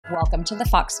Welcome to the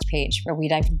Foxed Page, where we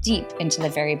dive deep into the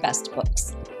very best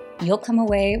books. You'll come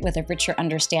away with a richer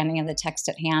understanding of the text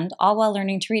at hand, all while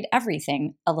learning to read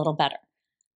everything a little better.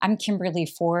 I'm Kimberly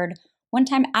Ford,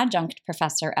 one-time adjunct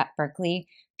professor at Berkeley,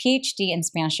 PhD in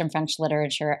Spanish and French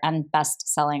literature, and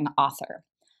best-selling author.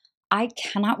 I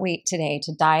cannot wait today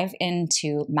to dive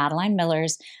into Madeline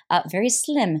Miller's very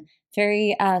slim,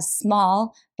 very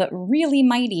small, but really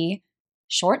mighty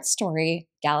short story,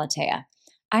 Galatea.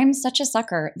 I'm such a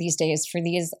sucker these days for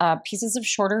these pieces of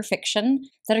shorter fiction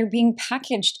that are being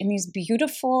packaged in these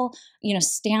beautiful,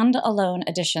 stand-alone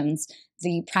editions.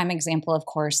 The prime example, of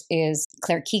course, is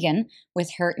Claire Keegan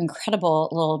with her incredible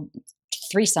little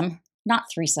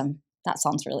that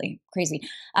sounds really crazy,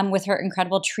 with her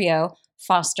incredible trio,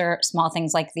 Foster, Small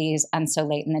Things Like These, and So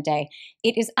Late in the Day.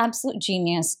 It is absolute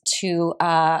genius to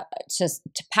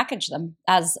package them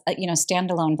as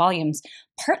standalone volumes,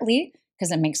 partly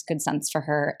because it makes good sense for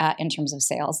her in terms of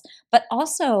sales. But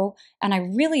also, and I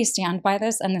really stand by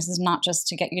this, and this is not just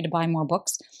to get you to buy more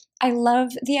books, I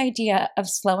love the idea of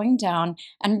slowing down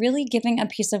and really giving a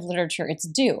piece of literature its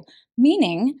due,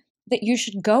 meaning that you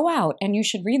should go out and you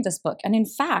should read this book. And in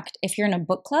fact, if you're in a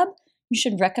book club, you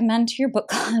should recommend to your book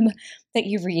club that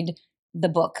you read the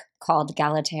book called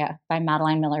Galatea by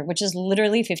Madeline Miller, which is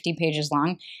literally 50 pages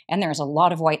long, and there's a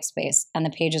lot of white space, and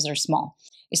the pages are small.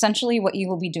 Essentially, what you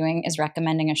will be doing is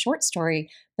recommending a short story,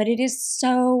 but it is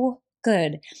so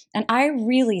good. And I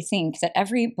really think that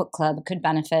every book club could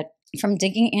benefit from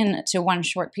digging into one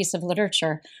short piece of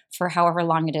literature for however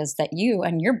long it is that you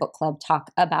and your book club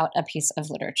talk about a piece of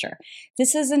literature.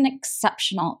 This is an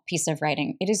exceptional piece of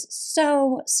writing. It is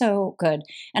so, so good.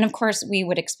 And of course, we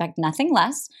would expect nothing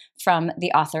less from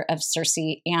the author of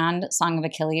CIRCE and Song of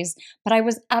Achilles, but I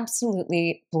was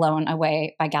absolutely blown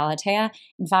away by Galatea.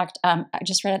 In fact, I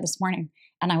just read it this morning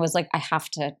and I was like, I have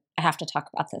to talk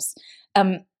about this.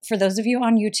 For those of you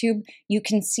on YouTube, you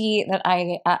can see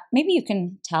that maybe you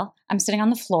can tell, I'm sitting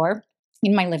on the floor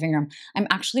in my living room. I'm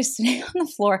actually sitting on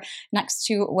the floor next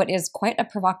to what is quite a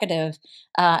provocative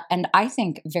and I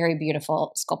think very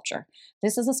beautiful sculpture.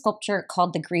 This is a sculpture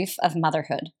called The Grief of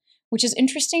Motherhood, which is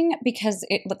interesting because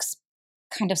it looks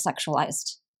kind of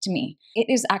sexualized to me. It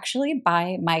is actually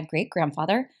by my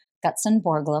great-grandfather, Gutzon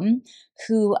Borglum,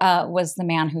 who was the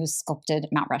man who sculpted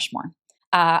Mount Rushmore.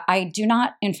 I do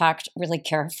not, in fact, really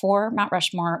care for Mount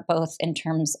Rushmore, both in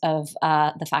terms of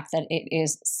the fact that it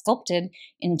is sculpted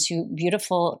into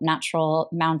beautiful natural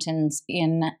mountains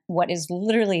in what is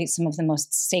literally some of the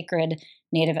most sacred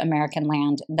Native American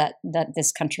land that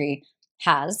this country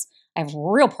has. I have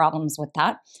real problems with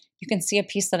that. You can see a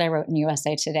piece that I wrote in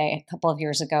USA Today a couple of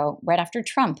years ago, right after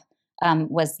Trump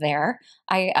was there.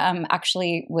 I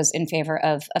actually was in favor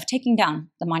of taking down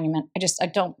the monument. I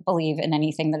don't believe in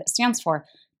anything that it stands for.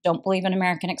 Don't believe in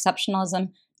American exceptionalism.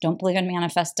 Don't believe in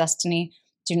manifest destiny.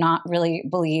 Do not really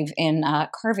believe in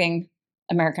carving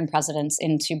American presidents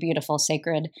into beautiful,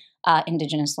 sacred,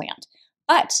 indigenous land.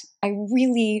 But I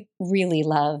really, really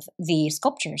love the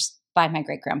sculptures by my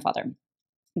great-grandfather.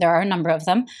 There are a number of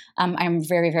them. I'm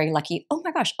very, very lucky. Oh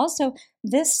my gosh. Also,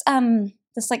 this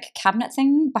like cabinet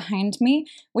thing behind me,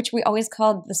 which we always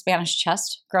called the Spanish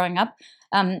chest growing up,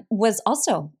 it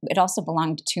also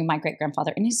belonged to my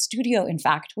great-grandfather in his studio, in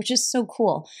fact, which is so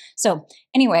cool. So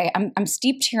anyway, I'm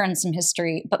steeped here in some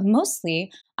history, but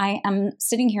mostly I am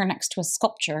sitting here next to a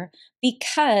sculpture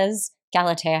because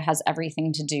Galatea has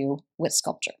everything to do with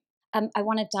sculpture. I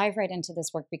want to dive right into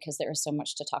this work because there is so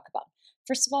much to talk about.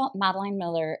 First of all, Madeline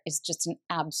Miller is just an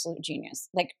absolute genius,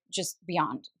 like just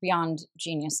beyond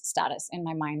genius status in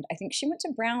my mind. I think she went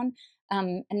to Brown,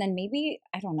 and then maybe,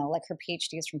 I don't know, like her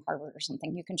PhD is from Harvard or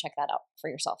something. You can check that out for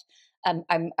yourself.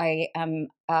 I am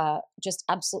just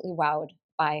absolutely wowed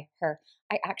by her.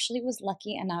 I actually was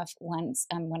lucky enough once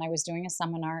when I was doing a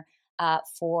seminar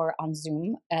on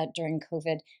Zoom during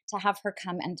COVID to have her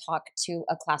come and talk to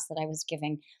a class that I was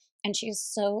giving. And she is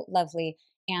so lovely.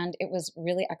 And it was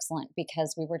really excellent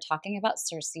because we were talking about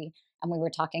Circe and we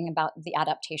were talking about the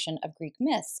adaptation of Greek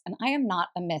myths. And I am not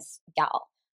a myth gal.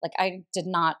 Like I did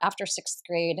not, after sixth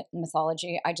grade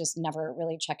mythology, I just never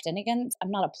really checked in again. I'm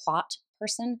not a plot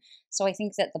person. So I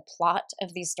think that the plot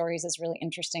of these stories is really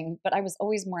interesting, but I was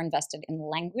always more invested in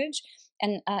language.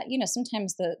 And,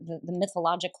 sometimes the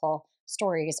mythological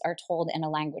stories are told in a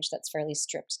language that's fairly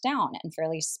stripped down and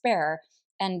fairly spare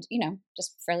and,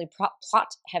 just fairly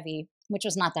plot heavy, which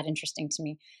was not that interesting to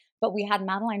me. But we had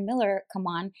Madeline Miller come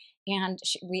on, and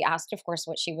we asked, of course,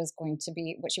 what she was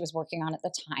working on at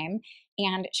the time.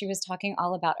 And she was talking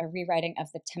all about a rewriting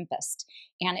of The Tempest.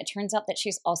 And it turns out that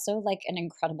she's also like an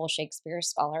incredible Shakespeare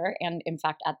scholar. And in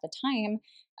fact, at the time,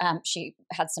 She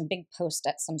had some big post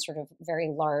at some sort of very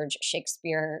large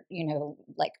Shakespeare,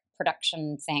 like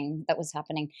production thing that was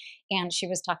happening. And she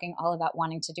was talking all about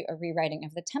wanting to do a rewriting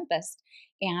of The Tempest.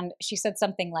 And she said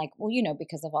something like, well,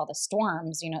 because of all the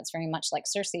storms, it's very much like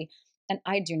Circe. And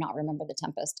I do not remember The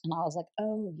Tempest. And I was like,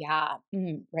 oh, yeah,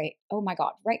 right. Oh, my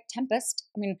God, right. Tempest.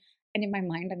 I mean, and in my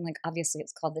mind, I'm like, obviously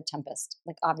it's called The Tempest,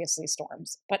 like obviously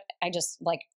storms. But I just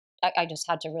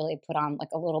had to really put on like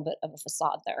a little bit of a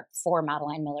facade there for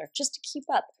Madeline Miller just to keep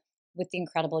up with the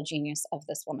incredible genius of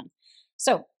this woman.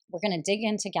 So we're going to dig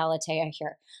into Galatea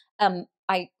here.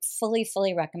 I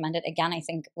fully recommend it. Again, I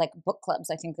think like book clubs,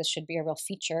 I think this should be a real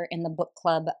feature in the book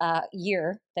club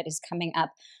year that is coming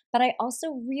up. But I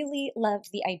also really love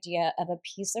the idea of a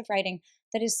piece of writing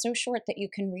that is so short that you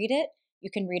can read it,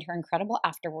 you can read her incredible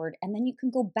afterword, and then you can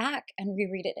go back and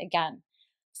reread it again.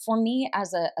 For me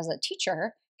as a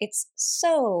teacher, it's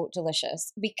so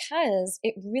delicious because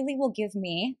it really will give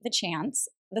me the chance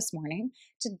this morning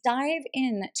to dive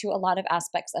into a lot of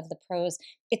aspects of the prose.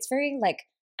 It's very like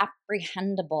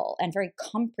apprehendable and very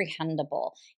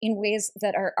comprehensible in ways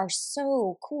that are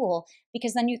so cool,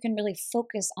 because then you can really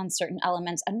focus on certain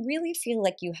elements and really feel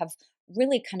like you have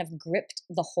really kind of gripped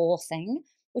the whole thing,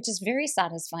 which is very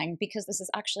satisfying because this is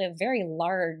actually a very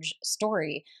large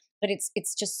story. But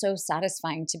it's just so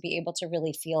satisfying to be able to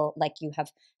really feel like you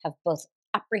have both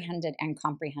apprehended and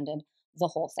comprehended the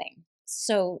whole thing.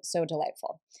 So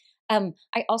delightful.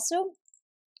 I also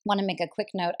want to make a quick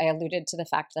note. I alluded to the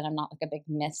fact that I'm not like a big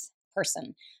myth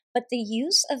person, but the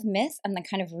use of myth and the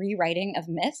kind of rewriting of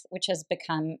myth, which has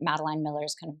become Madeline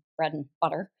Miller's kind of bread and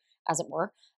butter, as it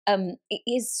were, it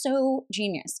is so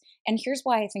genius. And here's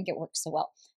why I think it works so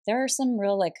well. There are some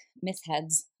real like myth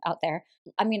heads out there.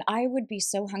 I mean, I would be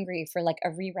so hungry for like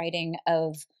a rewriting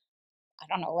of, I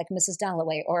don't know, like Mrs.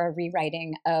 Dalloway, or a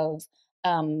rewriting of,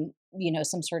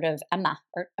 some sort of Emma,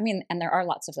 and there are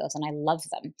lots of those and I love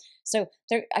them. So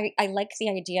I like the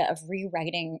idea of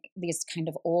rewriting these kind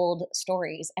of old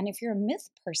stories. And if you're a myth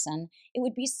person, it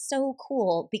would be so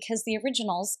cool because the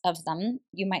originals of them,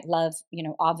 you might love,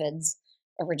 Ovid's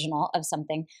original of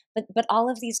something, but all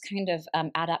of these kind of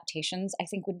adaptations, I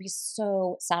think would be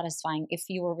so satisfying if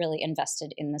you were really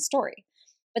invested in the story.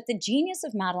 But the genius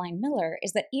of Madeline Miller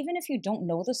is that even if you don't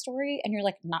know the story and you're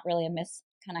like not really a myth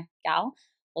kind of gal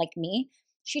like me,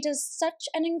 she does such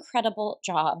an incredible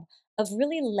job of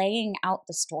really laying out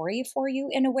the story for you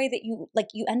in a way that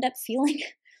you end up feeling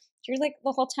you're like,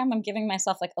 the whole time I'm giving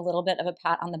myself like a little bit of a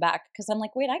pat on the back because I'm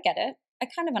like, wait, I get it. I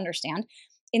kind of understand.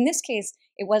 In this case,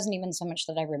 it wasn't even so much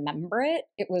that I remember it.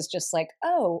 It was just like,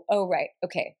 oh, right.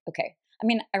 Okay. I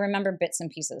mean, I remember bits and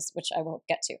pieces, which I will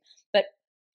get to. But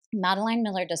Madeline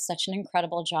Miller does such an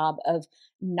incredible job of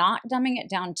not dumbing it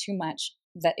down too much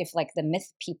that if like the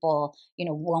myth people,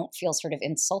 won't feel sort of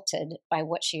insulted by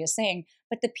what she is saying,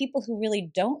 but the people who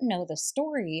really don't know the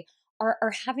story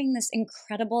are having this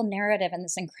incredible narrative and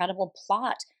this incredible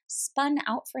plot spun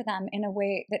out for them in a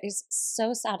way that is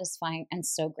so satisfying and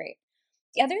so great.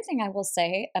 The other thing I will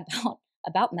say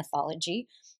about mythology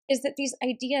is that these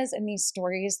ideas and these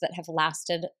stories that have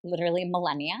lasted literally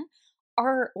millennia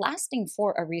are lasting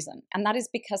for a reason. And that is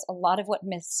because a lot of what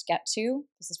myths get to,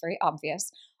 this is very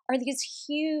obvious, are these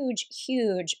huge,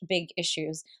 huge, big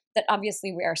issues that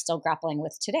obviously we are still grappling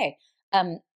with today.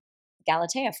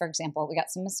 Galatea, for example, we got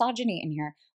some misogyny in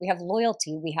here. We have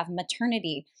loyalty, we have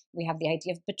maternity, we have the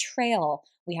idea of betrayal,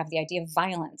 we have the idea of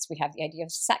violence, we have the idea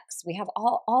of sex, we have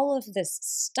all of this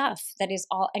stuff that is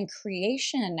all, and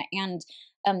creation and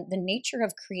the nature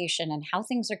of creation and how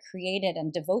things are created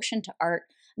and devotion to art.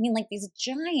 I mean, like these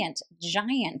giant,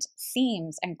 giant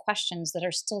themes and questions that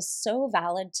are still so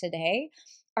valid today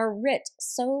are writ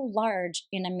so large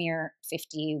in a mere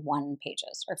 51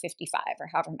 pages or 55 or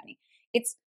however many.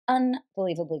 It's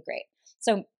unbelievably great.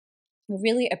 So I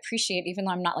really appreciate, even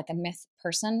though I'm not like a myth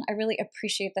person, I really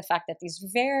appreciate the fact that these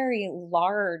very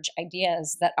large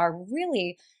ideas that are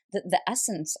really the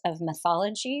essence of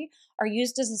mythology are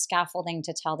used as a scaffolding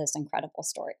to tell this incredible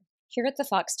story. Here at the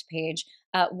Foxed page,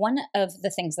 one of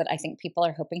the things that I think people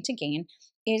are hoping to gain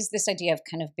is this idea of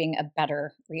kind of being a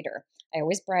better reader. I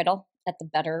always bridle at the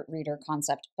better reader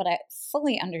concept, but I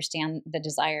fully understand the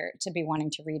desire to be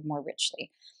wanting to read more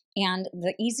richly. And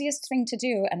the easiest thing to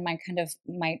do, and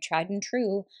my tried and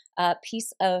true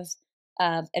piece of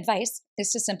advice,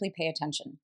 is to simply pay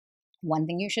attention. One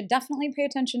thing you should definitely pay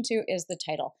attention to is the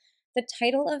title. The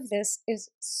title of this is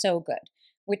so good,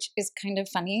 which is kind of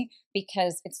funny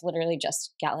because it's literally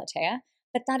just Galatea.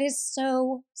 But that is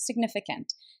so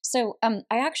significant. So I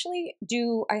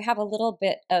have a little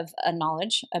bit of a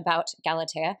knowledge about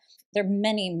Galatea. There are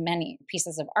many, many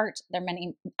pieces of art. There are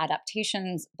many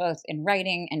adaptations, both in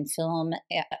writing and film,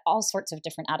 all sorts of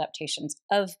different adaptations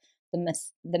of the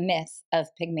myth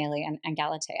of Pygmalion and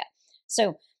Galatea.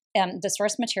 So the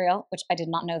source material, which I did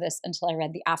not know this until I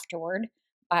read the afterword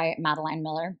by Madeline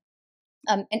Miller,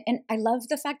 and I love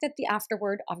the fact that the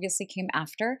afterword obviously came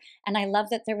after. And I love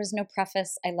that there was no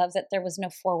preface. I love that there was no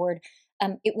forward.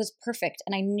 It was perfect.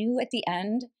 And I knew at the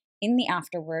end, in the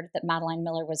afterword, that Madeline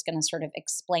Miller was going to sort of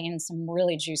explain some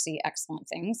really juicy, excellent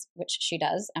things, which she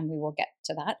does. And we will get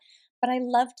to that. But I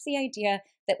loved the idea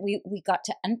that we got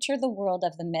to enter the world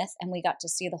of the myth and we got to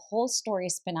see the whole story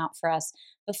spin out for us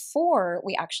before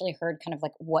we actually heard kind of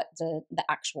like what the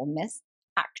actual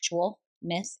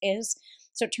myth is.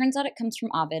 So it turns out it comes from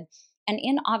Ovid, and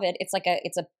in Ovid, it's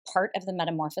a part of the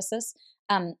Metamorphosis,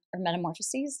 or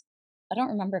Metamorphoses. I don't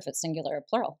remember if it's singular or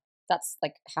plural. That's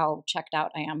like how checked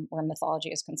out I am where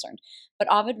mythology is concerned.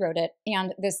 But Ovid wrote it,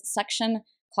 and this section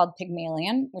called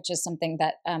Pygmalion, which is something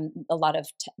that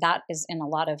that is in a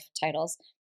lot of titles.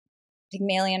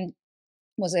 Pygmalion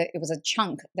was a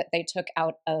chunk that they took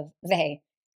out of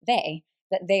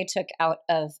that they took out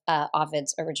of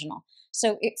Ovid's original.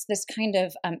 So it's this kind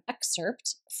of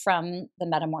excerpt from the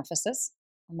Metamorphosis,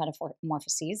 or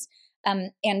Metamorphoses,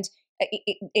 and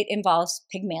it involves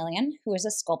Pygmalion, who is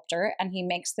a sculptor, and he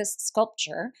makes this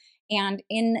sculpture. And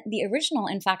in the original,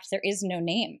 in fact, there is no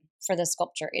name for the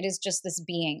sculpture. It is just this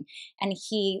being, and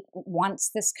he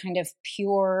wants this kind of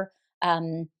pure,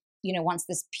 wants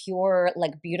this pure,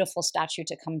 like beautiful statue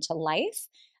to come to life.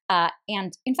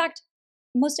 And in fact,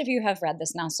 most of you have read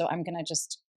this now, so I'm going to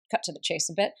just cut to the chase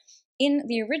a bit. In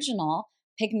the original,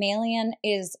 Pygmalion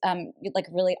is like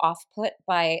really off-put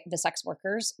by the sex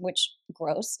workers, which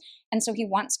gross. And so he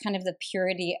wants kind of the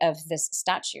purity of this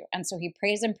statue. And so he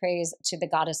prays and prays to the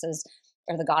goddesses,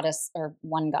 or the goddess, or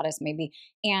one goddess maybe,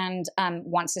 and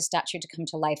wants his statue to come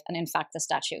to life. And in fact, the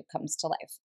statue comes to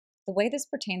life. The way this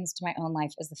pertains to my own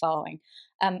life is the following.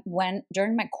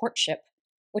 During my courtship,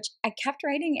 which I kept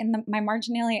writing in my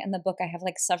marginalia in the book, I have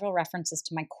like several references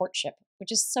to my courtship,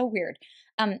 which is so weird.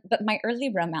 But my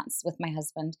early romance with my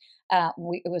husband,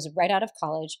 it was right out of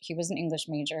college. He was an English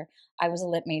major. I was a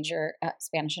lit major,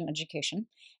 Spanish and education.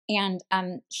 And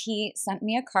he sent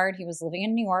me a card. He was living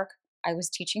in New York. I was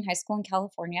teaching high school in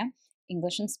California,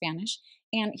 English and Spanish.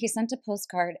 And he sent a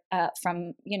postcard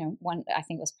from, one, I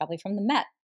think it was probably from the Met,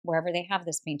 wherever they have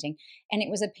this painting. And it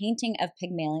was a painting of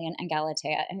Pygmalion and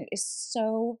Galatea. And it is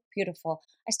so beautiful.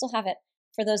 I still have it.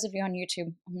 For those of you on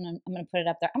YouTube, I'm gonna put it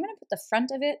up there. I'm gonna put the front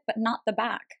of it, but not the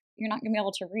back. You're not gonna be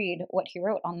able to read what he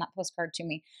wrote on that postcard to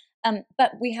me.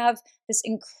 But we have this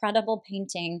incredible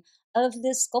painting of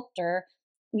this sculptor,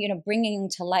 bringing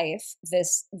to life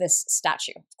this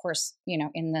statue. Of course,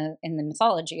 in the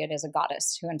mythology, it is a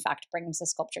goddess who in fact brings the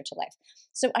sculpture to life.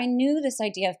 So I knew this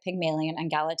idea of Pygmalion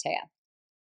and Galatea.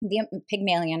 The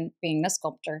Pygmalion being the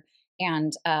sculptor,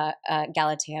 and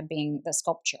Galatea being the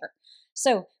sculpture.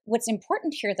 So what's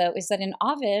important here, though, is that in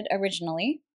Ovid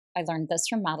originally, I learned this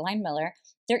from Madeline Miller,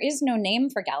 there is no name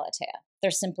for Galatea.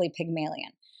 There's simply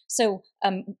Pygmalion. So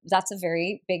that's a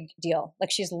very big deal.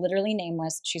 Like, she's literally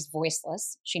nameless. She's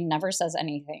voiceless. She never says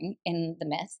anything in the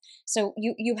myth. So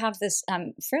you have this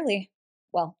fairly,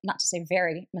 well, not to say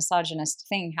very misogynist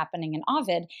thing happening in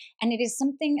Ovid. And it is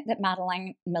something that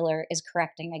Madeline Miller is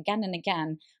correcting again and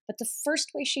again. But the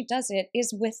first way she does it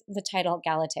is with the title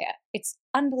Galatea. It's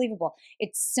unbelievable.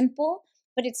 It's simple,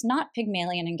 but it's not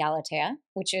Pygmalion and Galatea,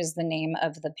 which is the name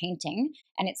of the painting.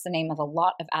 And it's the name of a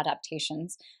lot of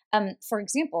adaptations. For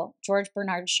example, George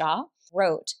Bernard Shaw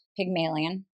wrote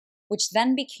Pygmalion, which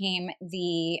then became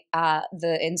the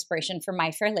inspiration for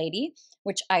My Fair Lady,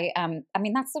 which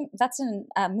that's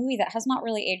a movie that has not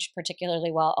really aged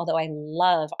particularly well, although I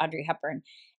love Audrey Hepburn.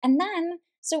 And then,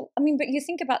 but you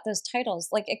think about those titles,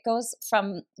 like it goes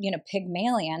from,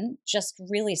 Pygmalion, just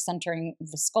really centering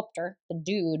the sculptor, the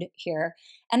dude here.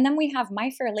 And then we have My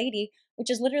Fair Lady,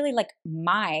 which is literally like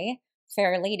my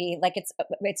fair lady. Like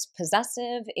it's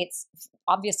possessive. It's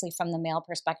obviously from the male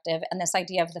perspective. And this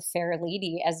idea of the fair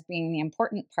lady as being the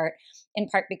important part, in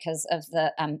part because of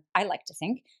the, I like to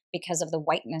think, because of the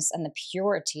whiteness and the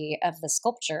purity of the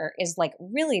sculpture, is like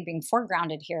really being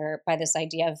foregrounded here by this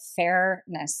idea of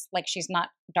fairness. Like, she's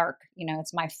not dark,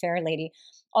 it's my fair lady.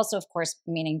 Also, of course,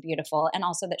 meaning beautiful. And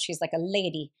also that she's like a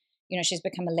lady. She's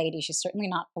become a lady. She's certainly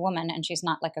not a woman, and she's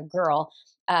not like a girl.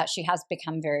 She has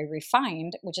become very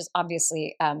refined, which is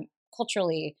obviously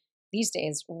culturally these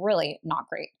days really not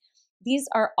great. These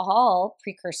are all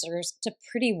precursors to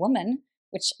Pretty Woman,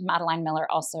 which Madeline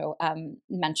Miller also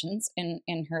mentions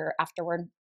in her afterword.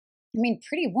 I mean,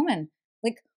 Pretty Woman,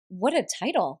 like, what a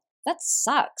title. That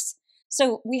sucks.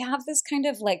 So we have this kind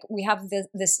of like, we have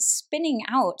this spinning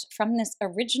out from this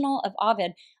original of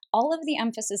Ovid. All of the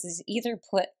emphasis is either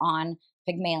put on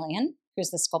Pygmalion,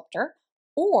 who's the sculptor,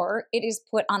 or it is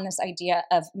put on this idea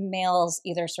of males,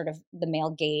 either sort of the male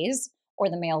gaze or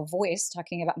the male voice,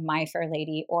 talking about My Fair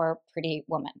Lady or Pretty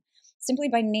Woman. Simply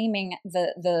by naming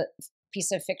the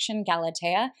piece of fiction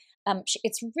Galatea,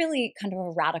 it's really kind of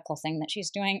a radical thing that she's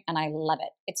doing, and I love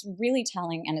it. It's really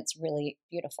telling and it's really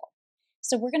beautiful.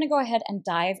 So we're going to go ahead and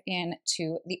dive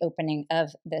into the opening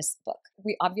of this book.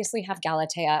 We obviously have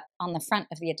Galatea on the front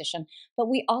of the edition, but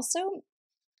we also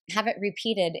have it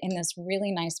repeated in this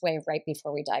really nice way right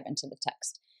before we dive into the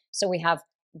text. So we have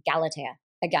Galatea.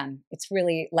 Again, it's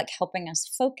really like helping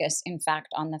us focus, in fact,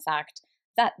 on the fact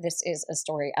that this is a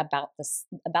story about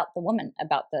about the woman,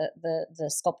 about the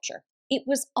sculpture. It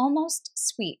was almost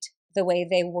sweet the way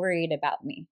they worried about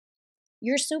me.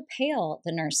 You're so pale,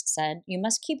 the nurse said. You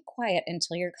must keep quiet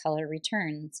until your color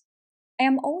returns. I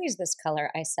am always this color,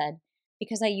 I said,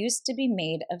 because I used to be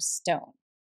made of stone.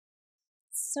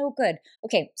 So good.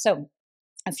 Okay, so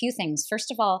a few things.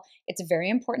 First of all, it's very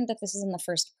important that this is in the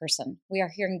first person. We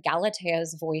are hearing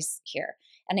Galatea's voice here.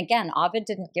 And again, Ovid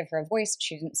didn't give her a voice.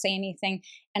 She didn't say anything.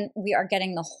 And we are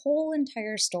getting the whole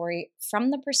entire story from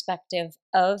the perspective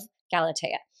of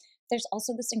Galatea. There's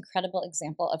also this incredible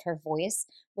example of her voice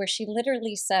where she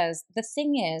literally says, the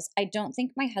thing is, I don't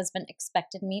think my husband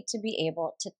expected me to be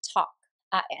able to talk.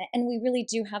 And we really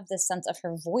do have this sense of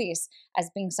her voice as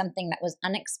being something that was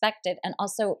unexpected and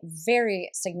also very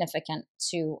significant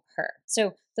to her.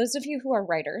 So those of you who are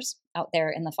writers out there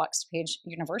in the Fox Page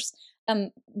universe,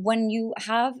 when you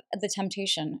have the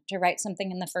temptation to write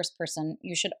something in the first person,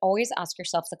 you should always ask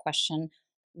yourself the question,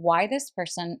 why this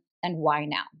person and why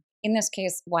now? In this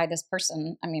case, why this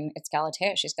person? I mean, it's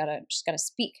Galatea. She's got to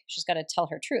speak. She's got to tell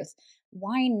her truth.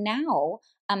 Why now?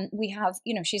 We have,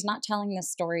 she's not telling this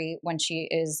story when she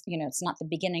is, it's not the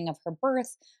beginning of her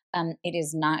birth. It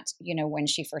is not, when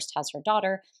she first has her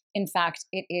daughter. In fact,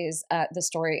 it is the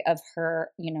story of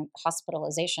her,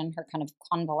 hospitalization, her kind of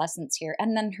convalescence here,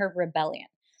 and then her rebellion.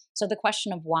 So the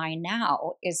question of why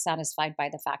now is satisfied by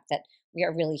the fact that we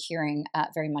are really hearing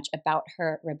very much about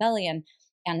her rebellion.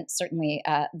 And certainly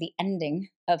the ending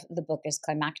of the book is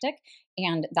climactic.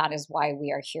 And that is why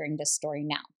we are hearing this story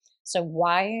now. So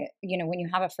why, when you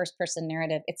have a first person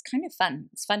narrative, it's kind of fun.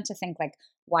 It's fun to think like,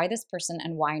 why this person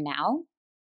and why now?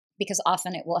 Because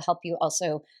often it will help you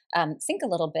also think a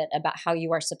little bit about how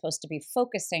you are supposed to be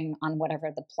focusing on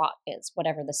whatever the plot is,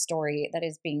 whatever the story that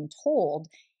is being told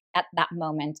at that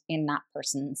moment in that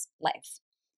person's life.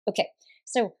 Okay,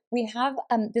 so we have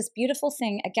this beautiful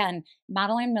thing. Again,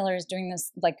 Madeline Miller is doing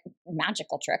this like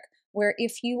magical trick where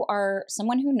if you are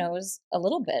someone who knows a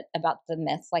little bit about the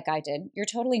myth like I did, you're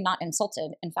totally not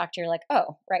insulted. In fact, you're like,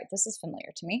 oh, right, this is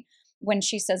familiar to me. When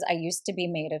she says, I used to be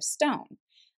made of stone,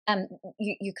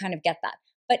 you kind of get that.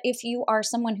 But if you are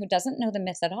someone who doesn't know the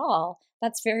myth at all,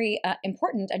 that's very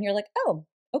important. And you're like, oh,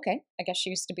 okay, I guess she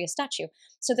used to be a statue.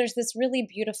 So there's this really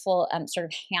beautiful sort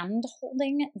of hand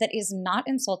holding that is not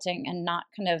insulting and not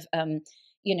kind of,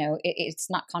 it's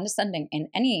not condescending in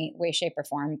any way, shape, or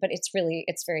form, but it's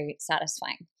very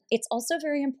satisfying. It's also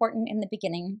very important in the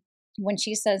beginning when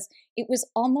she says, it was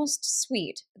almost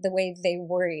sweet the way they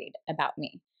worried about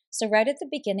me. So right at the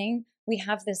beginning, we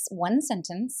have this one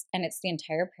sentence and it's the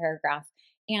entire paragraph.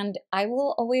 And I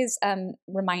will always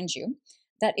remind you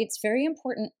that it's very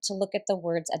important to look at the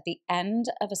words at the end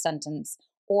of a sentence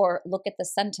or look at the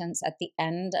sentence at the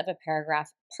end of a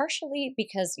paragraph, partially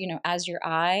because, as your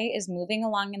eye is moving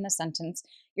along in the sentence,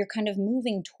 you're kind of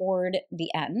moving toward the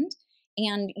end.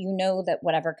 And you know that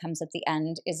whatever comes at the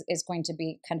end is going to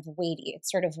be kind of weighty.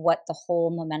 It's sort of what the whole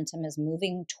momentum is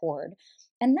moving toward.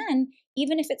 And then,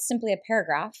 even if it's simply a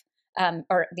paragraph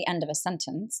or the end of a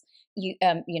sentence,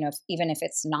 even if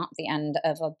it's not the end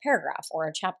of a paragraph or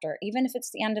a chapter, even if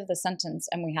it's the end of the sentence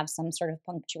and we have some sort of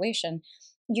punctuation,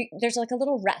 there's like a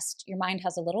little rest. Your mind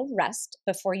has a little rest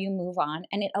before you move on,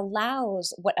 and it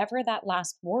allows whatever that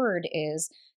last word is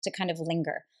to kind of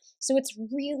linger. So it's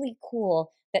really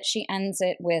cool that she ends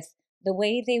it with the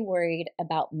way they worried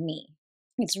about me.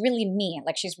 It's really me,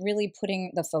 like she's really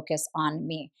putting the focus on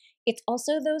me. It's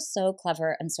also, though, so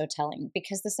clever and so telling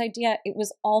because this idea, it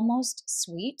was almost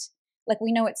sweet. Like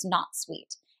we know it's not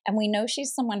sweet. And we know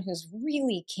she's someone who's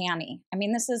really canny. I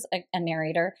mean, this is a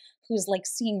narrator who's like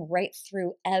seeing right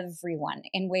through everyone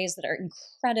in ways that are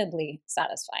incredibly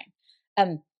satisfying.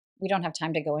 we don't have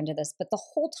time to go into this, but the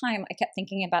whole time I kept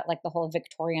thinking about like the whole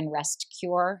Victorian rest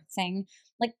cure thing.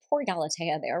 Like poor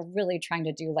Galatea, they are really trying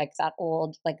to do like that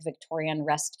old like Victorian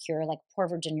rest cure, like poor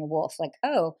Virginia Woolf. Like,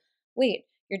 oh, wait,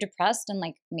 you're depressed and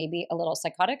like maybe a little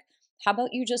psychotic. How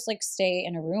about you just like stay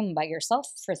in a room by yourself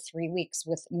for 3 weeks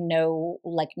with no,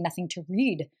 like nothing to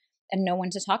read and no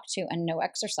one to talk to and no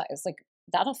exercise? Like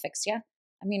that'll fix you.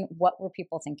 I mean, what were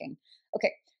people thinking?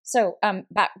 Okay, so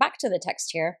back to the text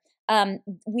here.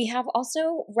 We have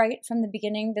also right from the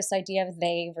beginning this idea of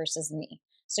they versus me.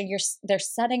 So they're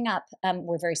setting up.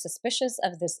 We're very suspicious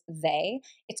of this they.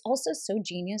 It's also so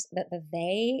genius that the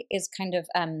they is kind of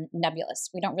nebulous.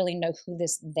 We don't really know who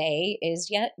this they is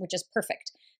yet, which is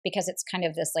perfect because it's kind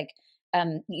of this like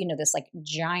this like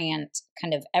giant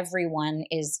kind of everyone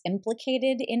is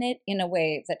implicated in it in a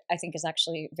way that I think is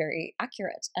actually very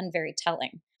accurate and very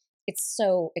telling. It's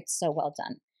so well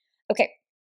done. Okay.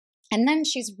 And then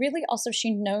she's really also,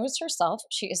 she knows herself.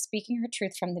 She is speaking her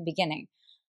truth from the beginning.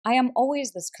 I am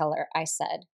always this color, I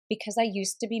said, because I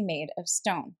used to be made of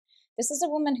stone. This is a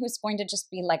woman who's going to just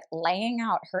be like laying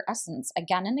out her essence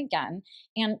again and again.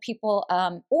 And people,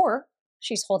 or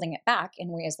she's holding it back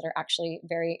in ways that are actually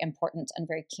very important and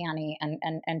very canny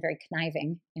and very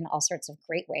conniving in all sorts of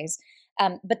great ways.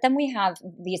 But then we have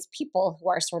these people who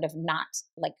are sort of not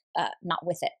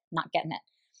with it, not getting it.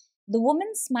 The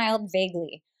woman smiled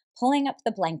vaguely, pulling up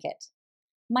the blanket.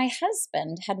 My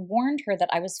husband had warned her that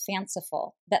I was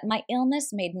fanciful, that my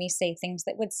illness made me say things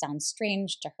that would sound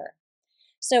strange to her.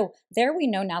 So there we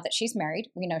know now that she's married.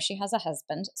 We know she has a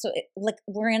husband. So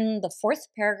we're in the fourth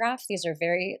paragraph. These are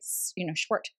very,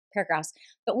 short paragraphs,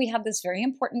 but we have this very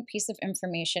important piece of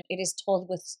information. It is told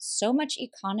with so much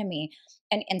economy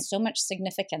and so much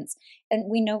significance.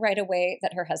 And we know right away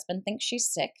that her husband thinks she's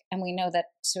sick. And we know that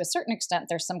to a certain extent,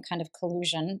 there's some kind of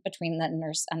collusion between the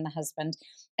nurse and the husband.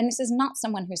 And this is not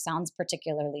someone who sounds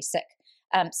particularly sick.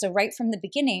 So right from the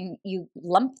beginning, you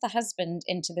lump the husband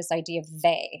into this idea of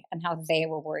they and how they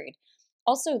were worried.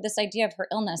 Also, this idea of her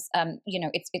illness,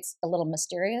 it's a little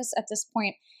mysterious at this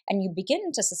point, and you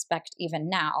begin to suspect even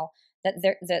now that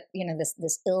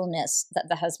this illness that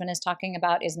the husband is talking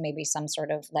about is maybe some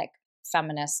sort of like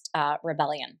feminist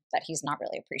rebellion that he's not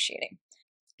really appreciating.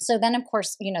 So then, of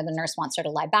course, the nurse wants her to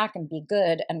lie back and be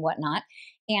good and whatnot.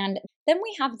 And then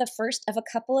we have the first of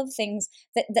a couple of things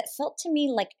that felt to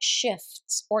me like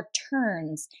shifts or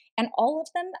turns. And all of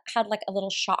them had like a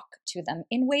little shock to them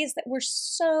in ways that were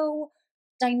so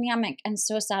dynamic and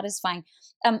so satisfying.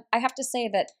 I have to say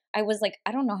that I was like,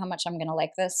 I don't know how much I'm going to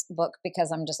like this book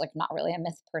because I'm just like not really a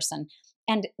myth person.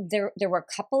 And there were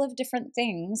a couple of different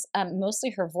things,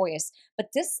 mostly her voice, but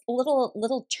this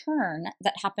little turn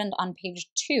that happened on page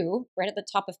 2, right at the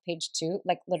top of page 2,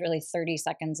 like literally 30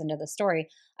 seconds into the story,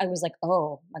 I was like,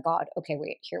 oh my God, okay,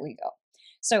 wait, here we go.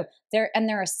 So there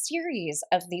are a series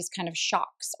of these kind of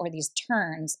shocks or these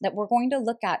turns that we're going to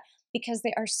look at because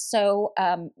they are so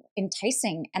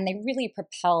enticing and they really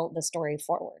propel the story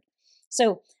forward.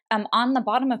 So on the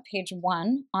bottom of page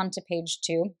 1 onto page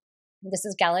 2, this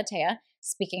is Galatea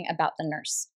speaking about the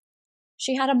nurse.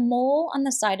 She had a mole on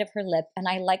the side of her lip, and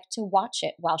I liked to watch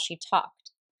it while she talked.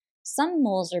 Some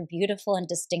moles are beautiful and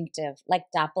distinctive, like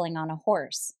dappling on a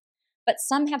horse. But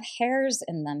some have hairs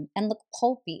in them and look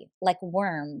pulpy, like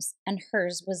worms, and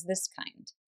hers was this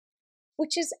kind.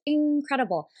 Which is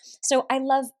incredible. So I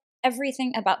love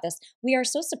everything about this. We are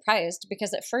so surprised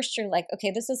because at first you're like,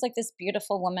 okay, this is like this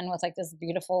beautiful woman with like this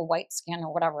beautiful white skin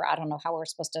or whatever. I don't know how we're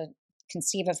supposed to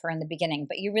conceive of her in the beginning,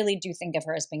 but you really do think of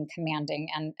her as being commanding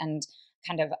and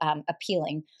kind of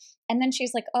appealing. And then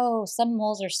she's like, oh, some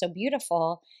moles are so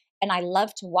beautiful. And I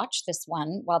love to watch this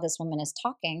one while this woman is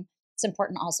talking. It's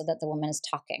important also that the woman is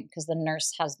talking because the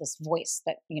nurse has this voice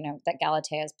that, that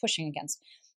Galatea is pushing against.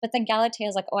 But then Galatea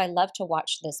is like, oh, I love to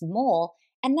watch this mole.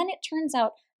 And then it turns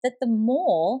out that the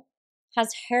mole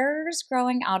has hairs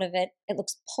growing out of it. It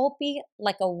looks pulpy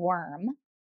like a worm,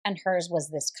 and hers was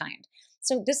this kind.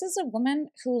 So this is a woman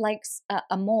who likes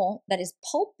a mole that is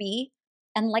pulpy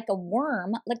and like a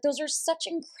worm. Like those are such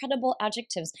incredible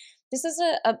adjectives. This is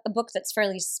a book that's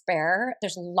fairly spare.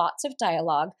 There's lots of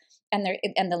dialogue, and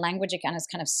the language again is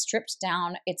kind of stripped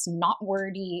down. It's not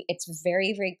wordy. It's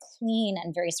very, very clean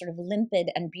and very sort of limpid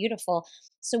and beautiful.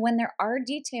 So when there are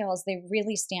details, they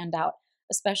really stand out,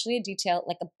 especially a detail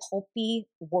like a pulpy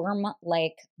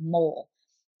worm-like mole.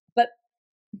 But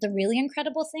the really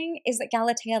incredible thing is that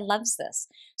Galatea loves this.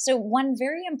 So one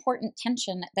very important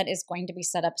tension that is going to be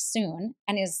set up soon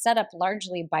and is set up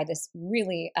largely by this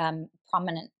really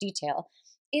prominent detail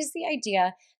is the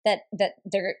idea that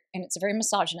there, and it's a very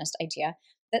misogynist idea,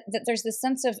 that there's this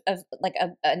sense of like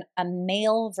a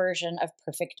male version of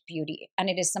perfect beauty, and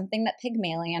it is something that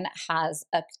Pygmalion has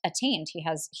attained. He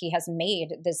has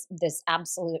made this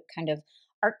absolute kind of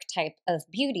archetype of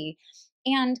beauty.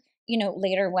 And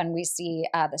later when we see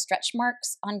the stretch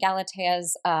marks on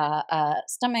Galatea's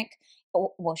stomach,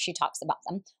 well, she talks about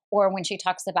them, or when she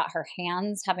talks about her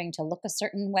hands having to look a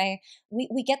certain way,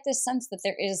 we get this sense that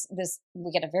there is this,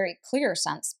 we get a very clear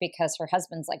sense, because her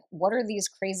husband's like, what are these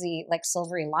crazy like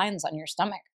silvery lines on your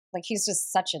stomach? Like, he's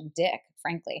just such a dick,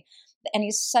 frankly. And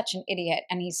he's such an idiot.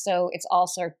 And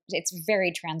it's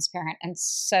very transparent and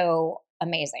so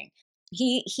amazing.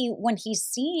 He when he's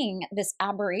seeing this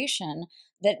aberration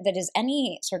that is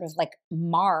any sort of like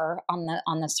mar on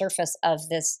the surface of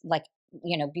this, like,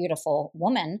 beautiful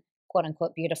woman, quote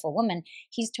unquote beautiful woman,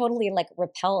 he's totally like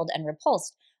repelled and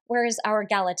repulsed. Whereas our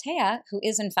Galatea, who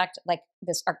is in fact like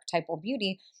this archetypal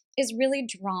beauty, is really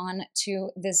drawn to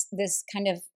this kind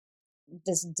of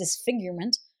this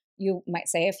disfigurement, you might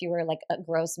say, if you were like a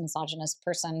gross misogynist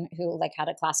person who like had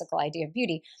a classical idea of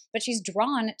beauty. But she's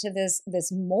drawn to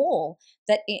this mole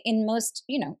that in most,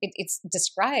 it's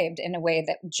described in a way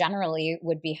that generally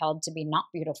would be held to be not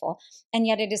beautiful, and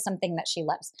yet it is something that she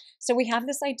loves. So we have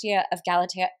this idea of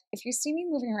Galatea. If you see me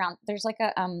moving around, there's like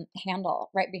a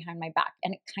handle right behind my back,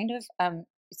 and it kind of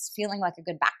it's feeling like a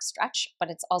good back stretch, but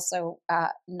it's also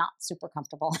not super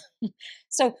comfortable.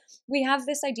 So we have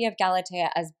this idea of Galatea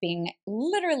as being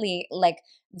literally like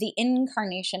the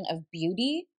incarnation of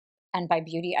beauty. And by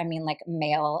beauty, I mean like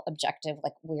male objective,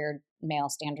 like weird male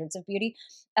standards of beauty.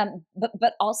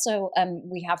 But also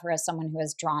we have her as someone who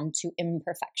is drawn to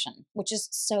imperfection, which is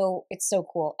it's so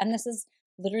cool. And this is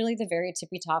literally the very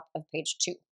tippy top of page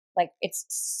 2. Like, it's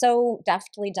so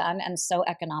deftly done and so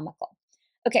economical.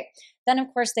 Okay, then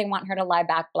of course they want her to lie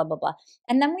back, blah, blah, blah.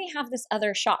 And then we have this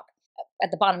other shock at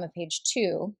the bottom of page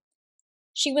 2.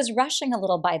 She was rushing a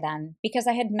little by then because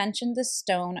I had mentioned the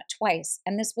stone twice,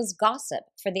 and this was gossip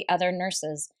for the other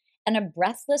nurses and a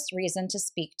breathless reason to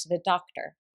speak to the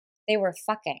doctor. They were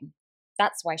fucking.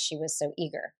 That's why she was so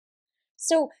eager.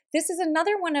 So this is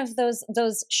another one of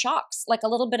those shocks, like a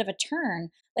little bit of a turn.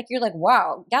 Like, you're like,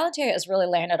 wow, Galatea is really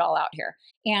laying it all out here.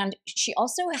 And she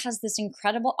also has this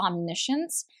incredible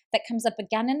omniscience that comes up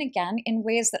again and again in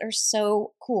ways that are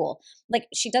so cool. Like,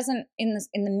 she doesn't in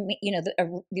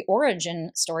the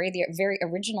origin story, the very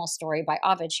original story by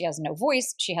Ovid, she has no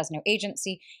voice, she has no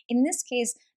agency. In this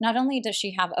case, not only does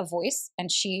she have a voice and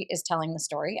she is telling the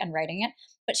story and writing it,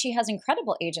 but she has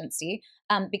incredible agency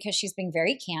because she's being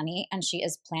very canny and she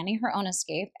is planning her own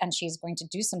escape, and she's going to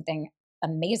do something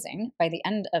amazing by the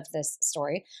end of this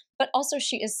story. But also,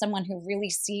 she is someone who really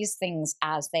sees things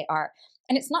as they are.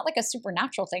 And it's not like a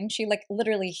supernatural thing. She like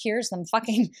literally hears them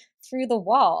fucking through the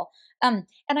wall. And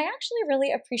I actually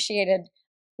really appreciated,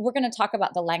 we're going to talk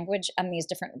about the language and these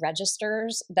different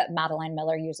registers that Madeline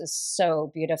Miller uses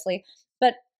so beautifully.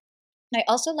 But I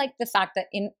also like the fact that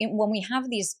when we have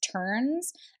these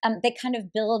turns, they kind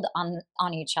of build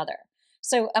on each other.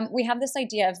 So we have this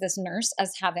idea of this nurse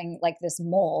as having like this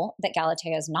mole that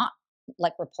Galatea is not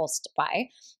like repulsed by.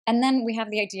 And then we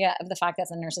have the idea of the fact that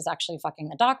the nurse is actually fucking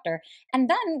the doctor. And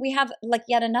then we have like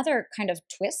yet another kind of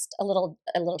twist, a little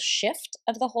shift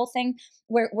of the whole thing,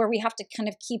 where we have to kind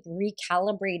of keep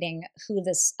recalibrating who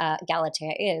this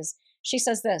Galatea is. She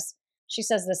says this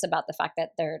about the fact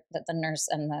that the nurse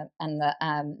and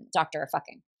the doctor are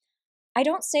fucking. I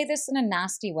don't say this in a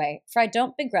nasty way, for I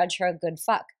don't begrudge her a good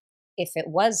fuck, if it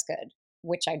was good,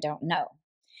 which I don't know.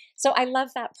 So I love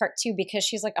that part too, because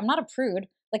she's like, I'm not a prude.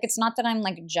 Like, it's not that I'm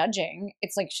like judging.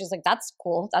 It's like, she's like, that's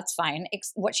cool. That's fine.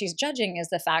 What she's judging is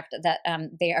the fact that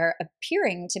they are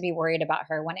appearing to be worried about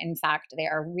her when in fact they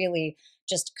are really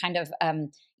just kind of,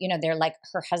 they're like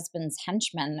her husband's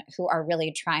henchmen who are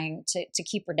really trying to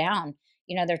keep her down.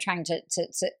 They're trying to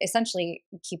essentially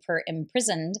keep her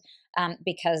imprisoned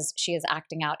because she is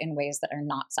acting out in ways that are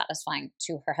not satisfying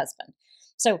to her husband.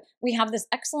 So we have this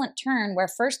excellent turn where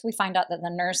first we find out that the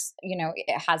nurse,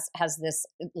 has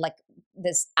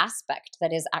this aspect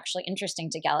that is actually interesting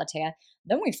to Galatea.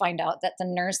 Then we find out that the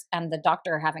nurse and the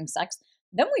doctor are having sex.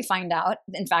 Then we find out,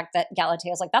 in fact, that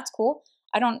Galatea is like, that's cool.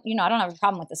 I don't have a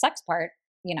problem with the sex part,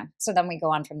 So then we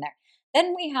go on from there.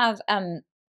 Then we have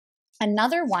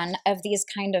another one of these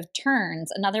kind of turns,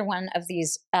 another one of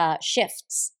these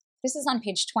shifts. This is on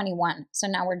page 21. So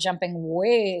now we're jumping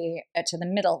way to the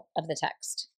middle of the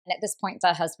text. And at this point,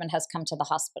 the husband has come to the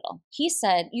hospital. He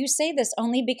said, you say this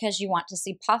only because you want to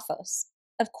see Paphos.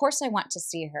 Of course I want to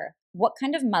see her. What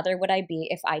kind of mother would I be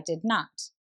if I did not?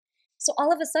 So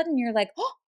all of a sudden you're like,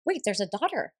 oh, wait, there's a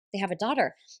daughter. They have a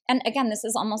daughter. And again, this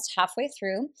is almost halfway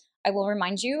through. I will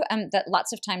remind you that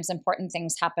lots of times important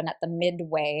things happen at the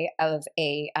midway of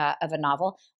a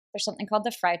novel. There's something called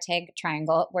the Freytag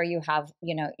triangle, where you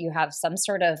have some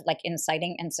sort of like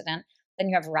inciting incident, then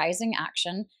you have rising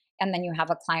action, and then you have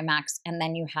a climax, and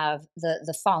then you have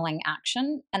the falling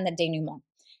action and the denouement.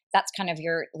 That's kind of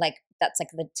your like that's like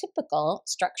the typical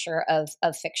structure of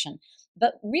fiction.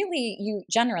 But really, you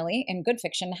generally in good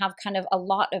fiction have kind of a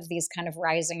lot of these kind of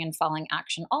rising and falling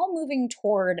action, all moving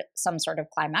toward some sort of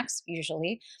climax,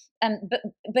 usually. But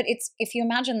it's if you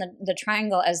imagine the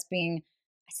triangle as being,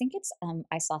 I think it's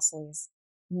isosceles.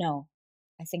 No,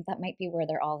 I think that might be where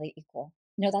they're all equal.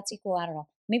 No, that's equilateral.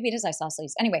 Maybe it is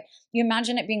isosceles. Anyway, you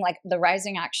imagine it being like the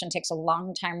rising action takes a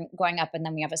long time going up, and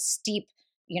then we have a steep,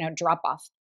 drop off.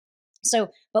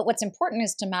 So, but what's important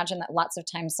is to imagine that lots of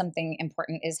times something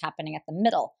important is happening at the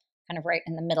middle, kind of right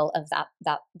in the middle of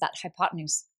that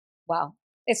hypotenuse. Well,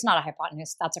 it's not a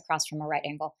hypotenuse. That's across from a right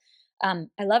angle. I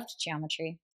loved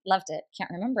geometry. Loved it. Can't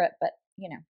remember it, but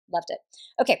loved it.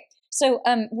 Okay, so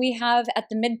we have at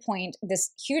the midpoint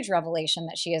this huge revelation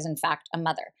that she is in fact a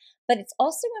mother. But it's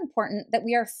also important that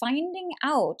we are finding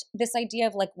out this idea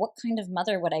of like, what kind of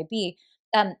mother would I be?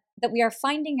 That we are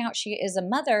finding out she is a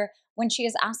mother when she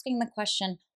is asking the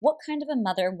question, what kind of a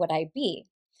mother would I be?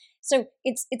 So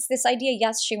it's this idea,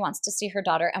 yes, she wants to see her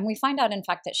daughter, and we find out, in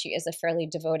fact, that she is a fairly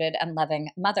devoted and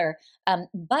loving mother,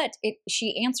 but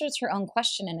she answers her own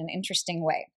question in an interesting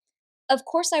way. Of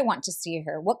course I want to see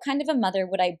her. What kind of a mother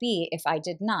would I be if I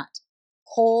did not?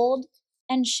 Cold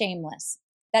and shameless.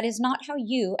 That is not how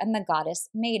you and the goddess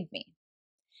made me.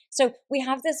 So we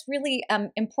have this really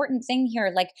important thing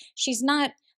here. Like she's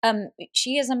not,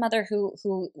 she is a mother who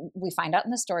we find out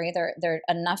in the story, there are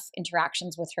enough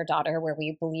interactions with her daughter where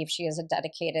we believe she is a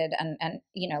dedicated and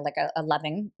like a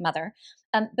loving mother.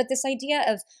 But this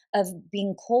idea of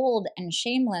being cold and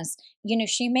shameless,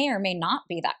 she may or may not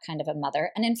be that kind of a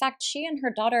mother. And in fact, she and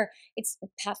her daughter, it's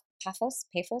Paphos,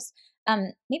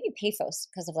 maybe Paphos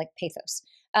because of like pathos.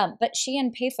 But she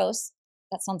and Paphos,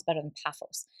 that sounds better than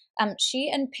Paphos. She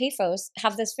and Paphos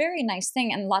have this very nice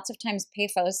thing, and lots of times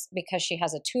Paphos, because she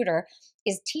has a tutor,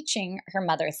 is teaching her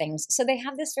mother things. So they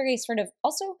have this very sort of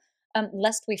also,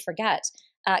 lest we forget,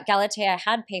 Galatea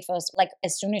had Paphos like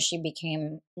as soon as she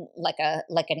became like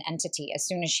an entity, as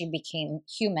soon as she became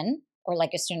human, or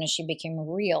like as soon as she became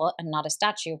real and not a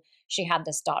statue, she had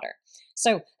this daughter.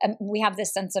 So we have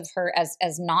this sense of her as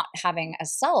not having a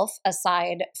self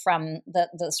aside from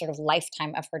the sort of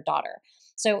lifetime of her daughter.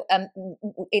 So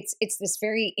it's this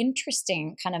very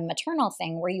interesting kind of maternal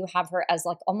thing where you have her as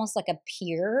like almost like a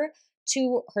peer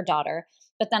to her daughter.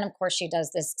 But then, of course, she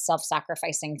does this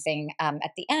self-sacrificing thing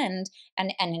at the end,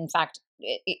 and in fact,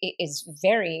 it is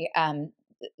very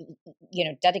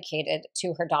dedicated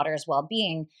to her daughter's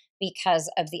well-being because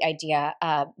of the idea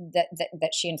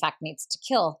that she in fact needs to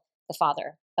kill the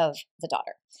father of the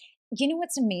daughter.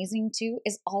 What's amazing too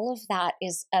is all of that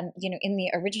is in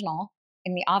the original,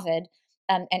 in the Ovid,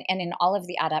 and in all of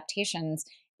the adaptations,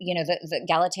 the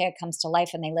Galatea comes to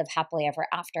life and they live happily ever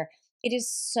after. It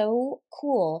is so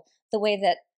cool the way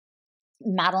that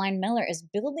Madeline Miller is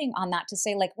building on that to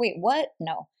say like, wait, what?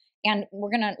 No. And we're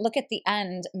going to look at the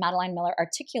end. Madeline Miller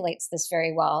articulates this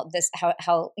very well, this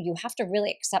how you have to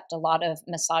really accept a lot of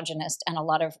misogynist and a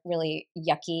lot of really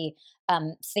yucky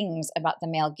things about the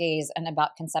male gaze and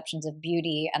about conceptions of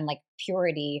beauty and like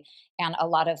purity and a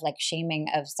lot of like shaming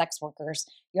of sex workers.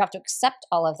 You have to accept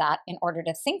all of that in order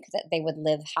to think that they would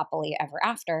live happily ever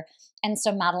after. And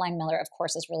so Madeline Miller, of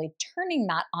course, is really turning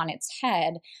that on its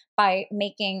head by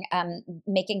making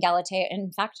Galatea,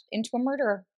 in fact, into a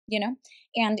murderer.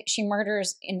 And she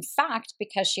murders, in fact,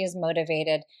 because she is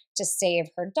motivated to save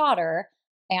her daughter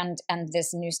and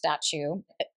this new statue,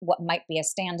 what might be a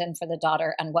stand-in for the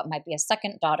daughter and what might be a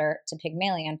second daughter to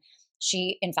Pygmalion.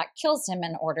 She, in fact, kills him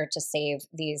in order to save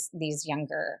these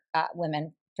younger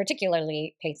women,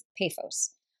 particularly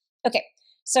Paphos. Okay,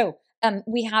 so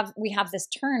we have this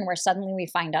turn where suddenly we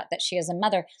find out that she is a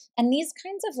mother, and these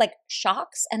kinds of like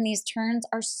shocks and these turns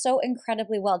are so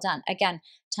incredibly well done. Again,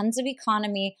 tons of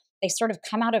economy. They sort of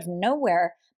come out of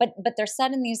nowhere, but they're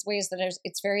said in these ways that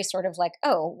it's very sort of like,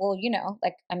 oh, well,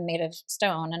 like I'm made of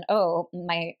stone, and oh,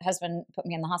 my husband put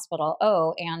me in the hospital.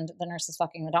 Oh, and the nurse is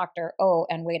fucking the doctor. Oh,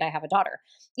 and wait, I have a daughter.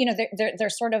 They're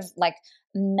sort of like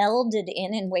melded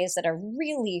in ways that are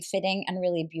really fitting and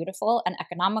really beautiful and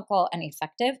economical and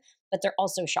effective, but they're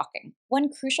also shocking. One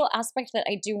crucial aspect that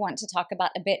I do want to talk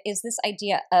about a bit is this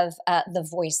idea of the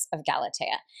voice of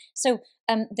Galatea. So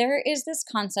there is this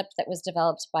concept that was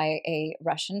developed by a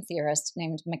Russian theorist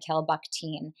named Mikhail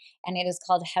Bakhtin, and it is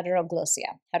called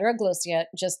heteroglossia. Heteroglossia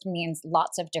just means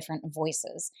lots of different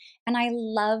voices. And I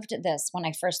loved this when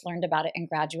I first learned about it in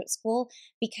graduate school,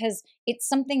 because it's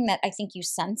something that I think you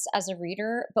sense as a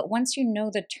reader, but once you know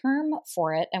the term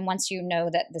for it, and once you know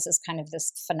that this is kind of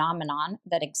this phenomenon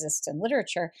that exists in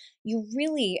literature, you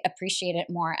really appreciate it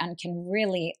more and can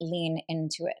really lean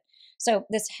into it. So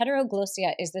this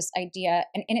heteroglossia is this idea,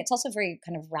 and it's also very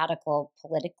kind of radical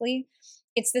politically.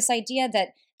 It's this idea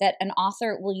that an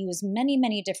author will use many,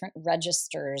 many different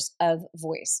registers of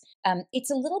voice. It's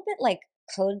a little bit like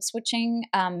code switching,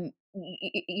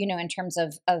 in terms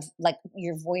of like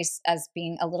your voice as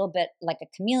being a little bit like a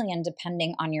chameleon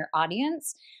depending on your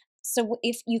audience. So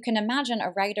if you can imagine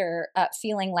a writer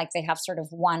feeling like they have sort of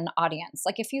one audience,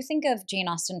 like if you think of Jane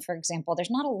Austen, for example, there's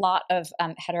not a lot of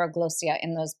heteroglossia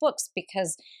in those books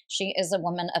because she is a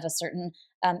woman of a certain,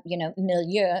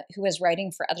 milieu who is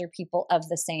writing for other people of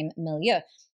the same milieu.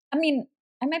 I mean,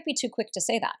 I might be too quick to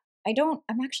say that.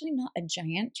 I'm actually not a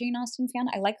giant Jane Austen fan.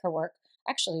 I like her work.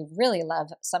 I actually really love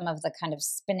some of the kind of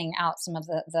spinning out, some of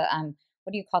the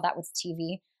what do you call that with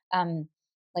TV?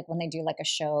 Like when they do like a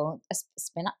show, a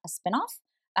spin-off.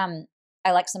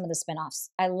 I like some of the spin-offs.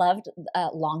 I loved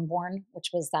Longbourn, which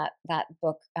was that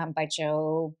book by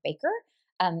Joe Baker.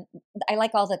 I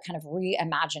like all the kind of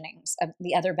reimaginings of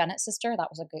the other Bennett sister. That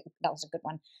was a good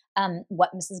one.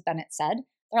 What Mrs. Bennett Said.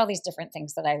 There are all these different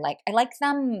things that I like. I like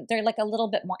them. They're like a little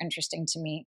bit more interesting to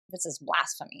me. This is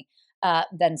blasphemy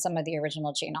than some of the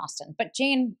original Jane Austen. But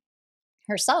Jane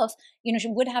herself, she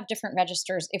would have different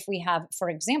registers. If we have, for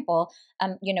example,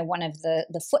 one of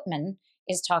the footmen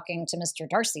is talking to Mr.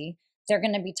 Darcy, they're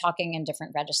going to be talking in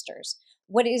different registers.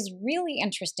 What is really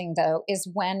interesting, though, is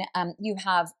when you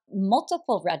have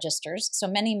multiple registers, so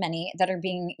many, many that are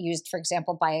being used, for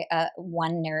example, by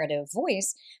one narrative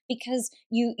voice, because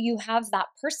you have that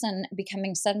person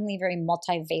becoming suddenly very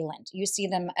multivalent. You see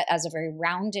them as a very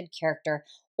rounded character,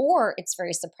 or it's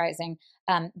very surprising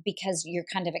because you're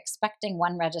kind of expecting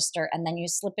one register and then you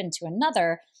slip into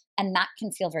another. And that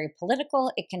can feel very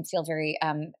political. It can feel very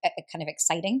kind of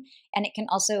exciting. And it can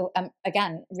also,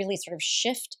 again, really sort of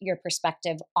shift your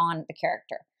perspective on the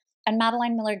character. And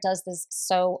Madeline Miller does this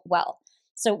so well.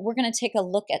 So we're going to take a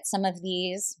look at some of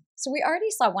these. So we already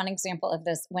saw one example of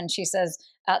this when she says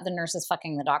the nurse is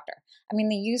fucking the doctor. I mean,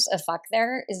 the use of fuck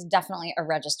there is definitely a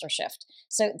register shift.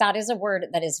 So that is a word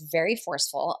that is very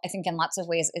forceful. I think in lots of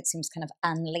ways it seems kind of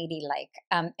unladylike.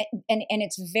 And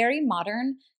it's very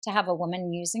modern to have a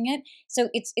woman using it. So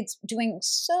it's doing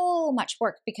so much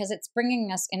work because it's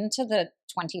bringing us into the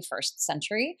 21st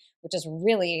century, which is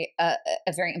really a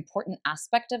very important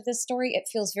aspect of this story. It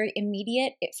feels very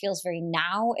immediate. It feels very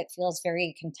now. It feels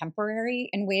very contemporary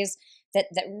in ways that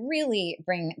really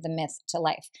bring the myth to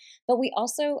life. But we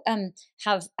also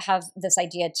have this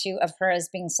idea too of her as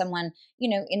being someone,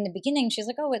 in the beginning, she's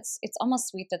like, oh, it's almost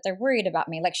sweet that they're worried about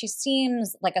me. Like she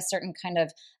seems like a certain kind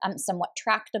of somewhat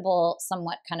tractable,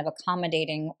 somewhat kind of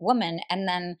accommodating woman. And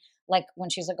then like when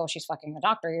she's like, oh, she's fucking the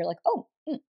doctor, you're like, oh,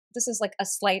 this is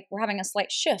like we're having a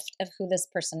slight shift of who this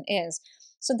person is.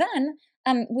 So then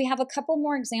we have a couple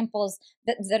more examples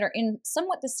that are in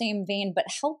somewhat the same vein, but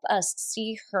help us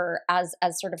see her as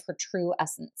sort of her true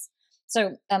essence.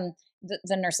 So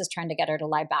the nurse is trying to get her to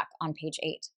lie back on page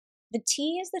 8. The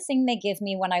tea is the thing they give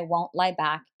me when I won't lie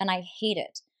back, and I hate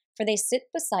it, for they sit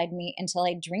beside me until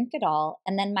I drink it all,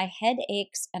 and then my head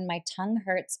aches and my tongue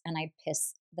hurts and I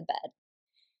piss the bed.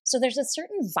 So there's a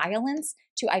certain violence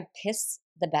to I piss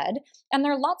the bed, and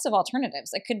there are lots of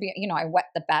alternatives. It could be, I wet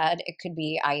the bed. It could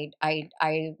be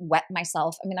I wet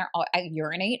myself. I mean, I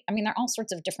urinate. I mean, there are all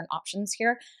sorts of different options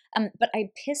here. But I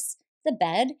piss the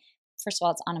bed. First of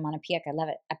all, it's onomatopoeic. I love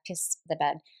it. I piss the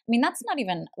bed. I mean, that's not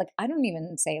even like, I don't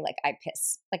even say like I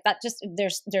piss. Like that just,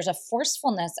 there's a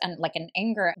forcefulness and like an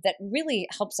anger that really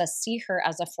helps us see her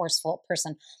as a forceful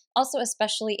person. Also,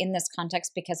 especially in this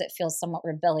context, because it feels somewhat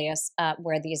rebellious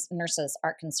where these nurses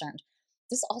are concerned.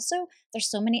 There's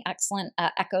so many excellent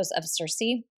echoes of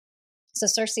CIRCE. So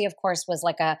CIRCE, of course, was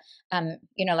like a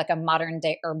modern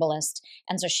day herbalist.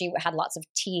 And so she had lots of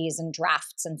teas and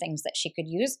drafts and things that she could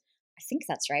use. I think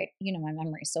that's right. My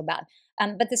memory is so bad.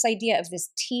 But this idea of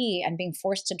this tea and being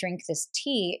forced to drink this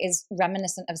tea is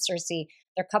reminiscent of CIRCE.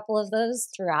 There are a couple of those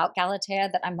throughout Galatea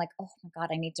that I'm like, oh my God,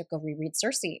 I need to go reread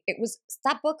CIRCE. It was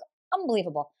that book,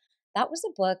 unbelievable. That was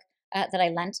a book that I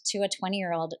lent to a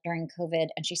 20-year-old during COVID,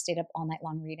 and she stayed up all night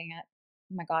long reading it.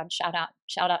 Oh my God, shout out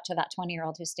to that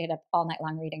 20-year-old who stayed up all night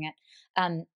long reading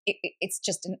it. It's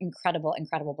just an incredible,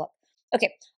 incredible book.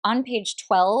 Okay, on page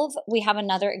 12, we have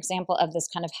another example of this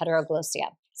kind of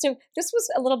heteroglossia. So this was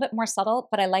a little bit more subtle,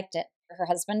 but I liked it. Her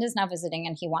husband is now visiting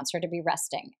and he wants her to be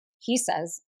resting. He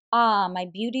says, "Ah, my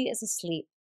beauty is asleep.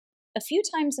 A few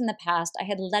times in the past, I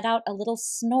had let out a little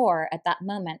snore at that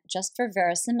moment just for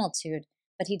verisimilitude,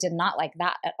 but he did not like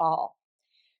that at all."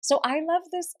 So I love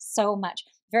this so much.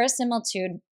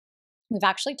 Verisimilitude, we've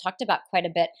actually talked about quite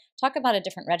a bit. Talk about a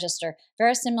different register.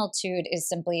 Verisimilitude is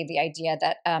simply the idea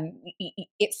that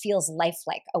it feels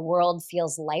lifelike. A world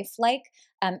feels lifelike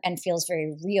and feels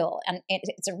very real. And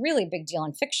it's a really big deal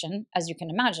in fiction, as you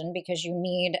can imagine, because you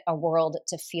need a world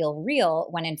to feel real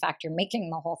when in fact you're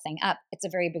making the whole thing up. It's a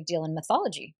very big deal in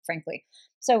mythology, frankly.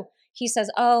 So he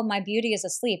says, "Oh, my beauty is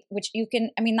asleep," which you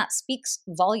can, I mean, that speaks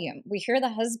volume. We hear the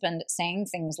husband saying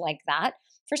things like that.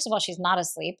 First of all, she's not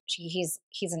asleep. He's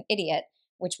an idiot,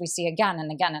 which we see again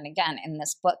and again and again in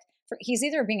this book. He's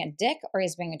either being a dick or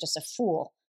he's being just a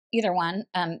fool. Either one,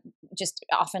 just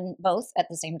often both at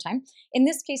the same time. In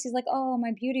this case, he's like, "Oh,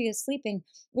 my beauty is sleeping,"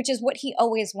 which is what he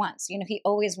always wants. You know, he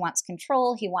always wants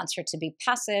control. He wants her to be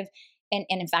passive. And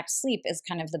in fact, sleep is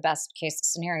kind of the best case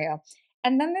scenario.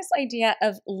 And then this idea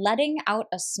of letting out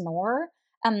a snore.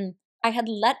 I had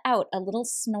let out a little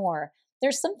snore.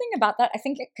 There's something about that. I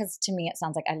think because to me, it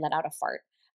sounds like I let out a fart.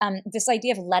 This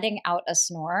idea of letting out a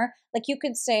snore, like you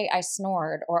could say I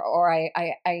snored or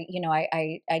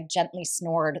I gently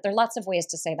snored. There are lots of ways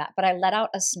to say that, but I let out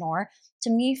a snore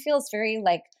to me feels very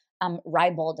like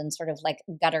ribald and sort of like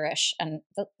gutterish. And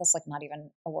that's like not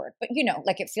even a word, but you know,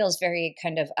 like it feels very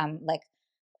kind of like,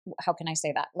 how can I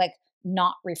say that? Like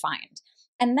not refined.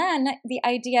 And then the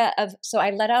idea of, so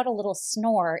I let out a little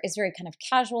snore is very kind of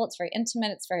casual. It's very intimate.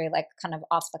 It's very like kind of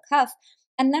off the cuff.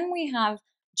 And then we have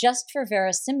just for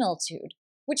verisimilitude,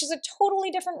 which is a totally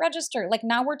different register. Like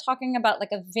now we're talking about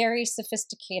like a very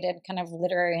sophisticated kind of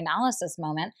literary analysis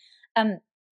moment. And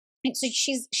so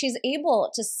she's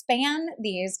able to span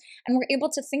these, and we're able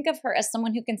to think of her as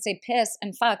someone who can say piss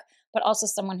and fuck, but also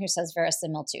someone who says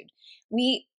verisimilitude.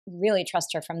 We really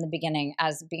trust her from the beginning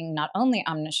as being not only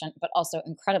omniscient, but also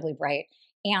incredibly bright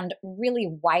and really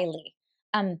wily.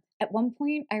 At one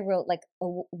point, I wrote like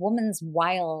woman's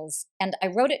wiles, and I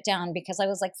wrote it down because I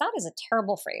was like, that is a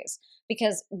terrible phrase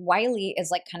because wily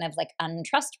is like kind of like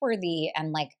untrustworthy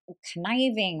and like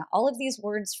conniving. All of these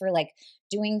words for like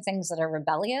doing things that are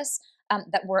rebellious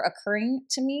that were occurring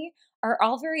to me are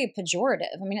all very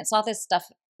pejorative. I mean, it's all this stuff,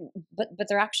 but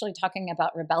they're actually talking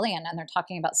about rebellion and they're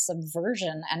talking about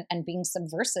subversion and being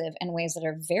subversive in ways that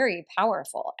are very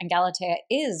powerful. And Galatea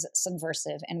is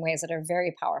subversive in ways that are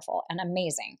very powerful and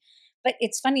amazing. But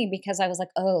it's funny because I was like,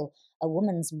 oh, a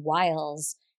woman's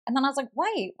wiles. And then I was like,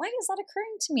 why? Why is that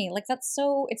occurring to me? Like it's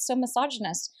so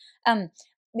misogynist.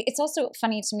 It's also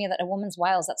funny to me that a woman's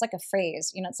wiles, that's like a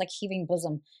phrase, you know, it's like heaving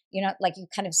bosom, you know, like you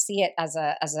kind of see it as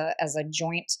a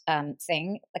joint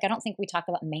thing. Like I don't think we talk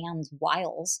about man's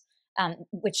wiles,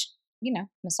 which, you know,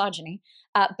 misogyny.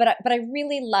 But I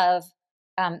really love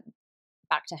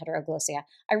back to heteroglossia.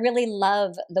 I really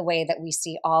love the way that we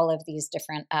see all of these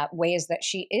different ways that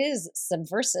she is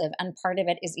subversive, and part of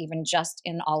it is even just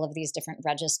in all of these different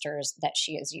registers that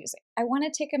she is using. I want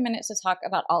to take a minute to talk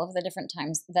about all of the different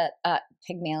times that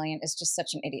Pygmalion is just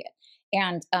such an idiot.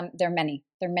 And there are many,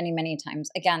 many times.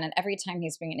 Again, and every time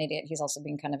he's being an idiot, he's also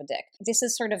being kind of a dick. This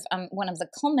is sort of one of the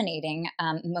culminating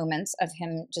moments of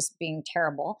him just being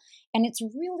terrible. And it's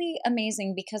really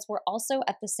amazing because we're also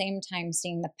at the same time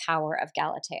seeing the power of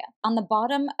Galatea. On the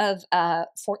bottom of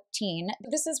 14,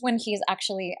 this is when he's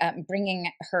actually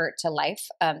bringing her to life.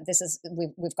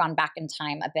 We've gone back in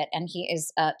time a bit, and he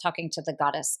is talking to the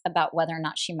goddess about whether or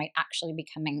not she might actually be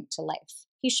coming to life.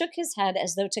 He shook his head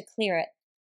as though to clear it.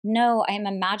 No, I am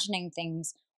imagining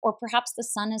things, or perhaps the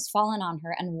sun has fallen on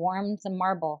her and warmed the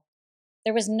marble.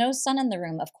 There was no sun in the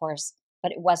room, of course,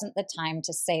 but it wasn't the time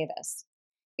to say this.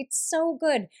 It's so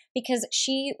good because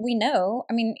we know,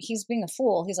 I mean, he's being a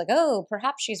fool. He's like, oh,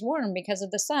 perhaps she's warm because of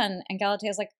the sun. And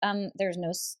Galatea's like, there's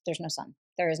no sun.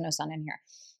 There is no sun in here.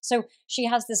 So she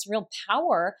has this real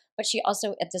power, but she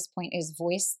also at this point is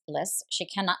voiceless. She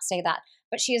cannot say that.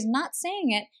 But she is not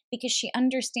saying it because she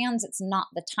understands it's not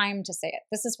the time to say it.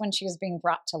 This is when she is being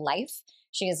brought to life.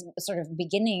 She is sort of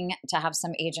beginning to have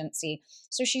some agency.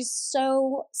 So she's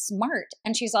so smart,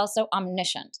 and she's also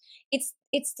omniscient. It's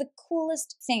the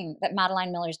coolest thing that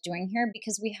Madeline Miller's doing here,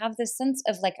 because we have this sense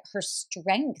of like her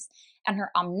strength and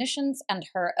her omniscience and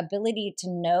her ability to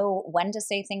know when to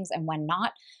say things and when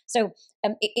not. So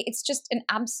it's just an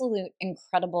absolute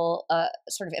incredible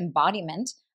sort of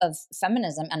embodiment of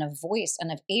feminism and of voice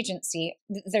and of agency.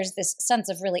 There's this sense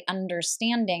of really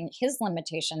understanding his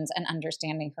limitations and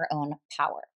understanding her own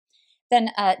power.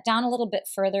 Then down a little bit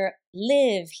further,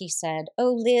 live, he said.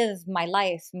 Oh, live, my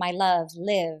life, my love,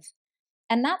 live.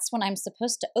 And that's when I'm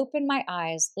supposed to open my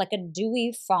eyes like a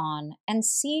dewy fawn and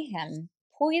see him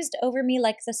poised over me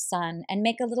like the sun and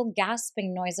make a little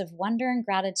gasping noise of wonder and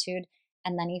gratitude,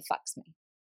 and then he fucks me.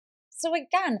 So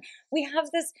again, we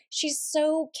have this, she's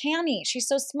so canny, she's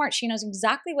so smart, she knows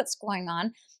exactly what's going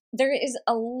on. There is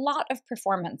a lot of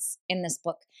performance in this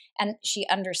book, and she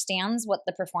understands what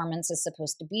the performance is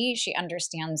supposed to be. She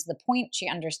understands the point, she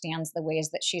understands the ways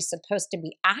that she's supposed to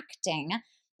be acting,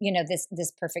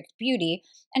 this perfect beauty,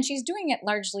 and she's doing it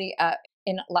largely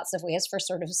in lots of ways for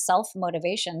sort of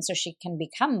self-motivation, so she can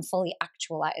become fully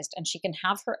actualized and she can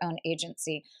have her own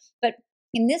agency. But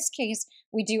in this case,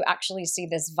 we do actually see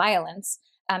this violence.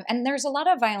 And there's a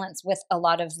lot of violence with a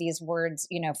lot of these words,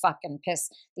 fuck and piss,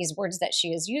 these words that she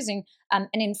is using. And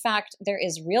in fact, there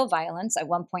is real violence. At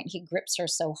one point, he grips her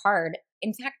so hard.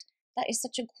 In fact, that is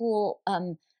such a cool,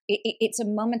 it's a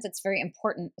moment that's very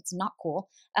important. It's not cool,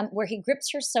 where he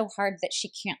grips her so hard that she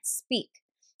can't speak.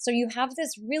 So you have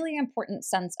this really important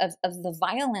sense of the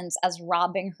violence as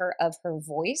robbing her of her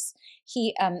voice.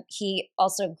 He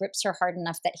also grips her hard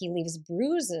enough that he leaves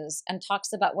bruises and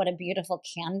talks about what a beautiful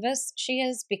canvas she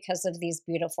is because of these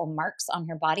beautiful marks on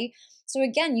her body. So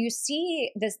again, you see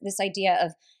this idea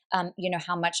of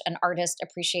how much an artist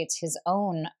appreciates his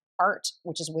own art,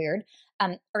 which is weird.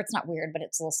 Or it's not weird, but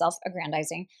it's a little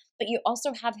self-aggrandizing. But you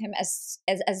also have him as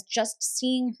just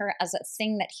seeing her as a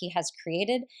thing that he has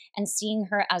created, and seeing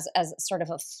her as sort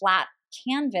of a flat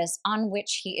canvas on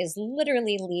which he is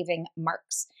literally leaving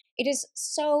marks. It is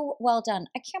so well done.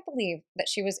 I can't believe that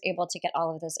she was able to get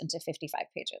all of this into 55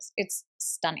 pages. It's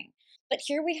stunning. But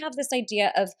here we have this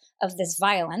idea of this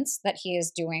violence that he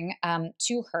is doing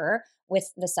to her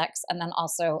with the sex, and then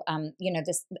also,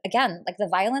 this, again, like the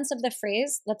violence of the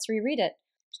phrase, let's reread it.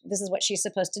 This is what she's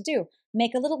supposed to do.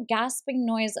 Make a little gasping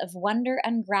noise of wonder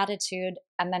and gratitude,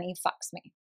 and then he fucks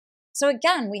me. So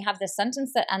again, we have this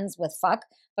sentence that ends with fuck,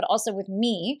 but also with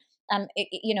me.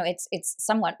 It's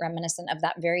somewhat reminiscent of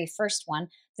that very first one.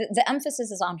 The emphasis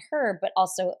is on her, but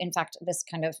also, in fact, this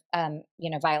kind of,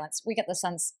 violence. We get the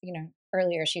sense,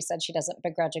 earlier she said she doesn't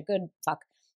begrudge a good fuck.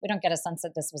 We don't get a sense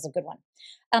that this was a good one.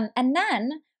 And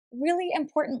then, really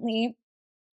importantly,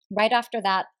 right after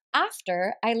that,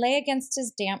 after I lay against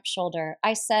his damp shoulder,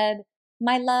 I said,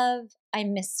 my love, I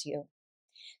miss you.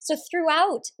 So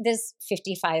throughout this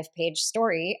 55-page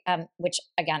story, which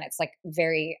again, it's like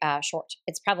very short.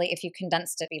 It's probably, if you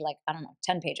condensed it, be like,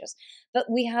 10 pages. But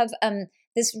we have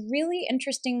this really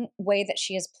interesting way that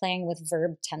she is playing with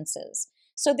verb tenses.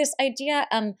 So this idea,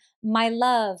 my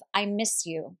love, I miss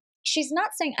you. She's not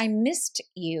saying I missed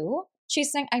you.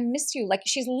 She's saying I miss you. Like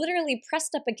she's literally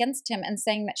pressed up against him and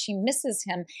saying that she misses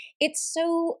him. It's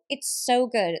so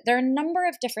good. There are a number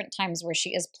of different times where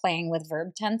she is playing with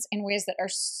verb tense in ways that are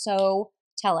so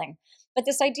telling. But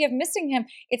this idea of missing him,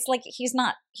 it's like he's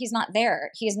not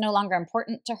there. He is no longer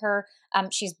important to her.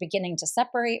 She's beginning to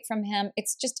separate from him.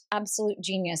 It's just absolute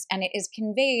genius. And it is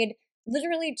conveyed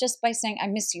literally just by saying I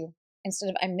miss you instead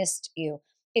of I missed you.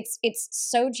 It's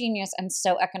so genius and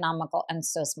so economical and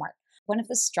so smart. One of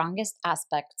the strongest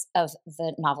aspects of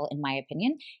the novel, in my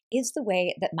opinion, is the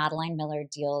way that Madeline Miller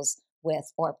deals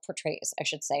with, or portrays, I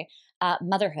should say,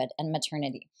 motherhood and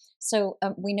maternity. So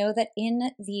we know that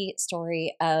in the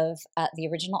story of the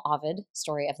original Ovid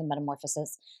story of the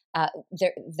Metamorphosis,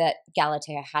 that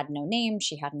Galatea had no name,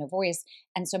 she had no voice,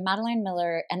 and so Madeline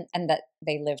Miller, and that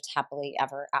they lived happily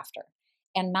ever after.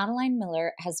 And Madeline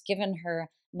Miller has given her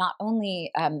not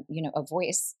only, a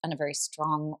voice, and a very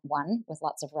strong one with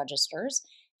lots of registers,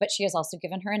 but she has also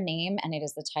given her a name, and it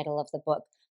is the title of the book.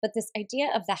 But this idea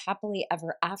of the happily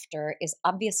ever after is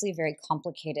obviously very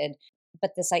complicated.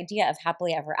 But this idea of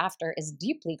happily ever after is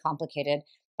deeply complicated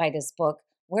by this book,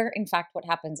 where in fact what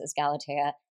happens is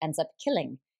Galatea ends up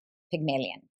killing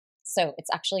Pygmalion. So it's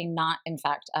actually not, in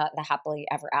fact, the happily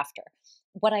ever after.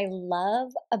 What I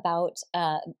love about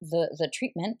the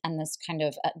treatment and this kind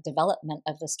of development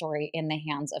of the story in the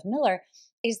hands of Miller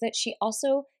is that she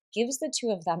also gives the two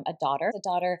of them a daughter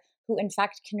who in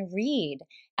fact can read,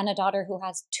 and a daughter who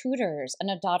has tutors, and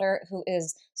a daughter who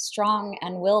is strong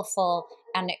and willful,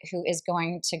 and who is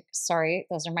going to, sorry,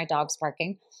 those are my dogs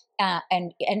barking,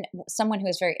 and someone who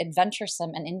is very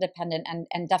adventuresome and independent,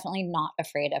 and definitely not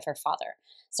afraid of her father.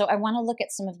 So I want to look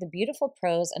at some of the beautiful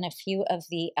prose and a few of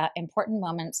the important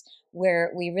moments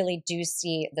where we really do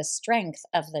see the strength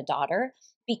of the daughter,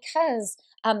 because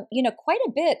quite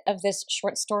a bit of this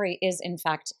short story is in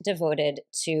fact devoted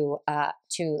to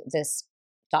this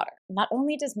daughter. Not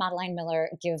only does Madeline Miller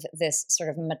give this sort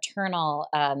of maternal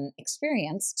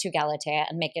experience to Galatea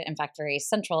and make it, in fact, very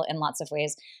central in lots of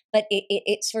ways, but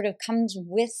it sort of comes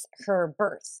with her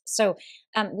birth. So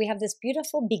we have this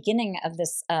beautiful beginning of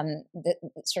this,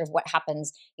 sort of what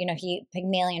happens.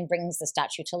 Pygmalion brings the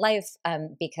statue to life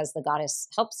because the goddess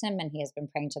helps him, and he has been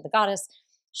praying to the goddess.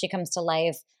 She comes to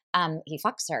life. He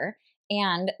fucks her.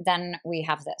 And then we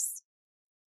have this.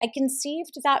 I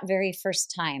conceived that very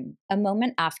first time, a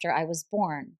moment after I was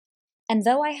born. And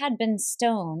though I had been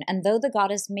stone, and though the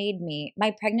goddess made me,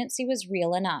 my pregnancy was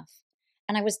real enough.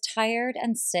 And I was tired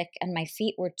and sick, and my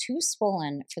feet were too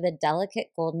swollen for the delicate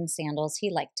golden sandals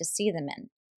he liked to see them in.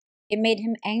 It made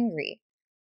him angry,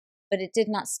 but it did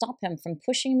not stop him from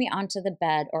pushing me onto the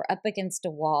bed or up against a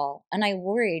wall, and I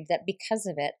worried that because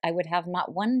of it I would have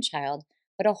not one child,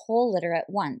 but a whole litter at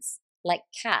once, like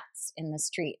cats in the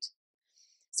street.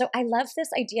 So I love this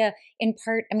idea in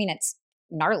part. I mean, it's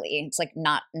gnarly. It's like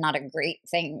not a great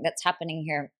thing that's happening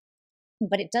here.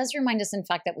 But it does remind us, in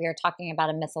fact, that we are talking about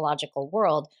a mythological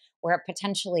world where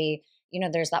potentially,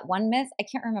 there's that one myth. I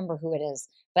can't remember who it is,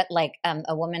 but like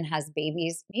a woman has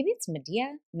babies. Maybe it's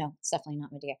Medea. No, it's definitely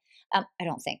not Medea. I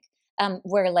don't think.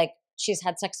 Where like she's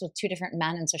had sex with two different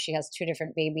men, and so she has two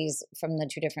different babies from the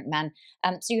two different men.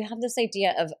 So you have this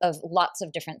idea of lots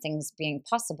of different things being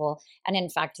possible, and in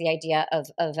fact, the idea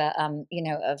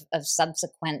of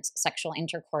subsequent sexual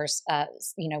intercourse,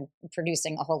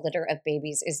 producing a whole litter of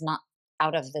babies is not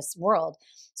out of this world.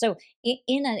 So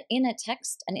in a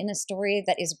text and in a story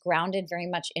that is grounded very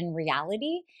much in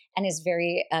reality and is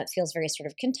very feels very sort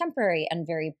of contemporary and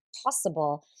very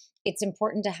possible, it's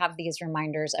important to have these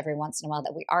reminders every once in a while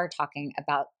that we are talking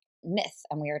about myth,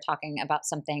 and we are talking about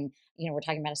something, we're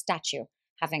talking about a statue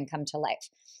having come to life.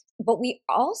 But we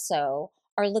also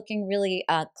are looking really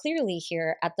clearly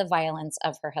here at the violence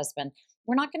of her husband.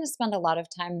 We're not going to spend a lot of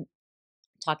time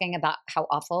talking about how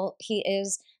awful he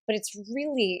is, but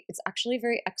it's actually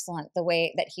very excellent the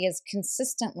way that he is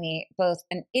consistently both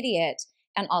an idiot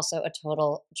and also a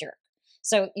total jerk.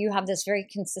 So you have this very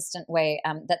consistent way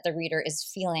that the reader is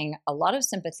feeling a lot of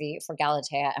sympathy for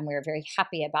Galatea, and we're very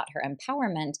happy about her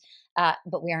empowerment,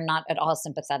 but we are not at all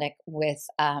sympathetic with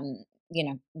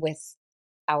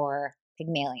our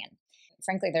Pygmalion.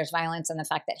 Frankly, there's violence in the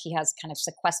fact that he has kind of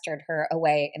sequestered her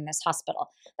away in this hospital.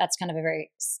 That's kind of a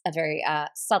very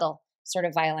subtle sort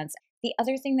of violence. The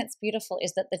other thing that's beautiful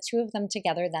is that the two of them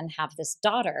together then have this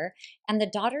daughter, and the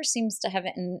daughter seems to have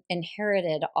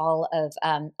inherited all of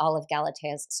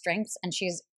Galatea's strengths, and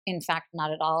she's in fact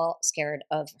not at all scared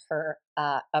of her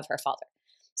father.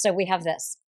 So we have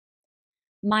this.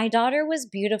 My daughter was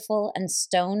beautiful and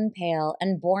stone pale,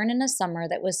 and born in a summer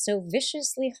that was so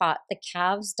viciously hot the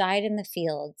calves died in the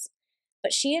fields.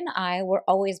 But she and I were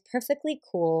always perfectly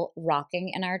cool,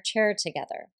 rocking in our chair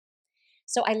together.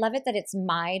 So I love it that it's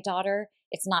my daughter.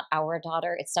 It's not our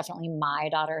daughter. It's definitely my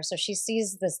daughter. So she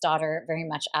sees this daughter very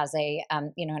much as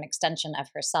an extension of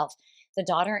herself. The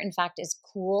daughter, in fact, is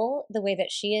cool the way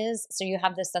that she is. So you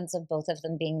have this sense of both of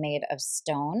them being made of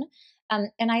stone.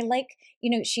 And I like,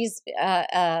 she's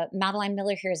Madeline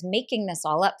Miller here is making this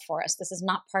all up for us. This is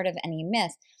not part of any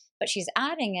myth, but she's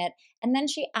adding it. And then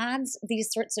she adds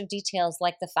these sorts of details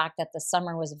like the fact that the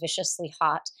summer was viciously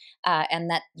hot and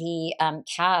that the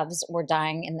calves were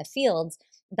dying in the fields.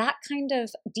 That kind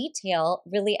of detail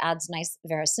really adds nice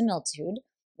verisimilitude,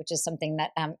 which is something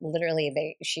that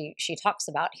literally she talks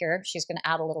about here. She's going to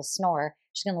add a little snore.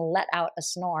 She's going to let out a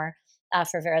snore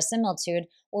for verisimilitude.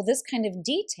 Well, this kind of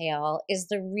detail is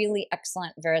the really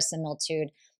excellent verisimilitude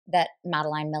that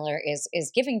Madeline Miller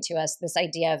is giving to us, this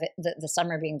idea of the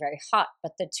summer being very hot,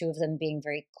 but the two of them being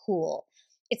very cool.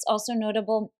 It's also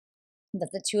notable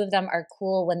that the two of them are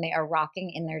cool when they are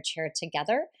rocking in their chair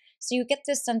together. So you get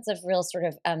this sense of real sort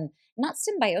of, not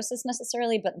symbiosis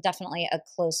necessarily, but definitely a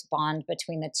close bond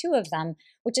between the two of them,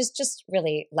 which is just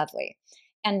really lovely.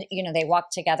 And, they walk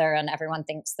together and everyone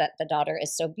thinks that the daughter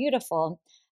is so beautiful.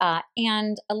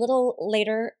 And a little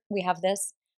later, we have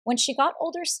this. When she got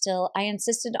older still, I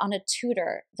insisted on a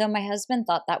tutor, though my husband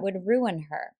thought that would ruin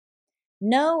her.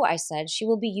 No, I said, she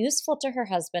will be useful to her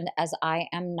husband as I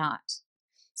am not.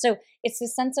 So it's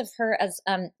this sense of her as,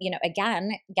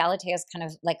 again, Galatea is kind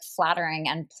of like flattering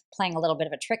and playing a little bit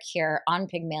of a trick here on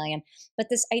Pygmalion. But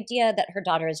this idea that her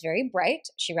daughter is very bright,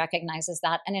 she recognizes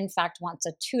that, and in fact wants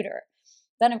a tutor.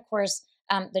 Then, of course,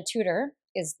 the tutor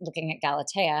is looking at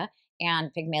Galatea,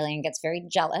 and Pygmalion gets very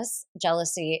jealous.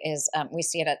 Jealousy is, we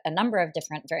see it at a number of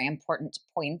different very important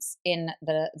points in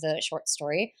the short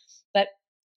story. But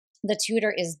the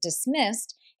tutor is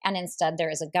dismissed, and instead there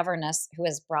is a governess who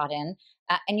is brought in.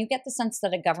 And you get the sense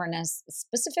that a governess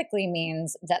specifically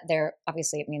means that they're,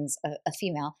 obviously it means a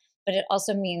female, but it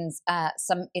also means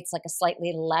it's like a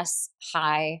slightly less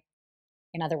high,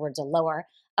 in other words, a lower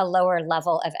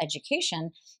level of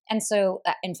education. And so,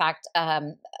 in fact,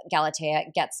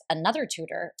 Galatea gets another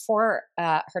tutor for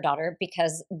her daughter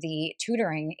because the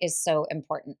tutoring is so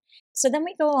important. So then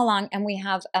we go along and we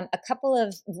have a couple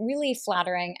of really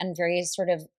flattering and very sort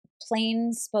of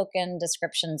plain spoken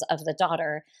descriptions of the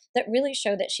daughter that really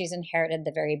show that she's inherited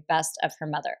the very best of her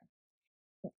mother.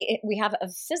 We have a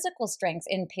physical strength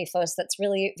in Paphos that's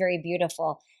really very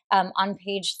beautiful. On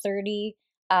page 30,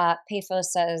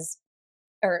 Paphos says,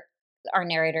 or our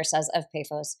narrator says of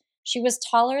Paphos, she was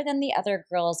taller than the other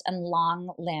girls and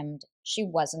long limbed. She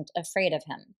wasn't afraid of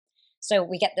him. So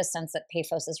we get this sense that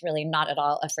Paphos is really not at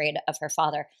all afraid of her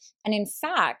father. And in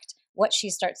fact, what she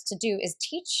starts to do is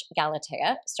teach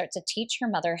Galatea, start to teach her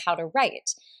mother how to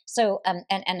write, so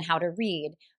and how to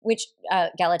read, which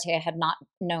Galatea had not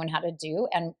known how to do.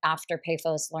 And after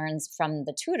Paphos learns from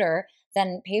the tutor,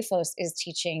 then Paphos is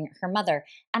teaching her mother.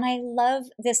 And I love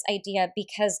this idea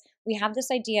because we have this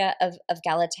idea of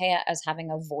Galatea as having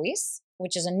a voice,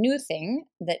 which is a new thing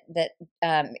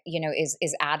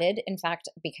is added, in fact,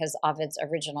 because Ovid's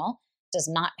original does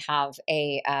not have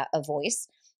a voice.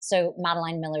 So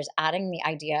Madeline Miller's adding the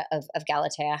idea of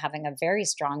Galatea having a very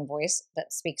strong voice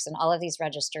that speaks in all of these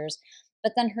registers.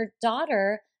 But then her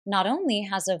daughter not only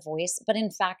has a voice, but in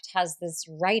fact has this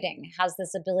writing, has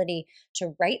this ability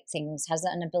to write things, has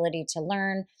an ability to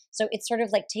learn. So it's sort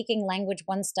of like taking language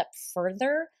one step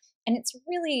further. And it's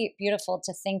really beautiful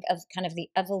to think of kind of the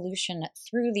evolution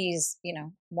through these,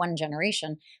 one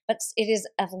generation, but it is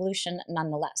evolution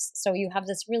nonetheless. So you have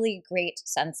this really great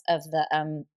sense of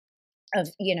the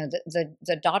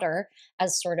daughter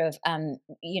as sort of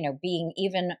being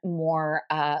even more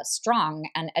strong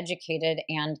and educated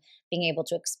and being able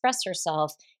to express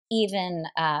herself even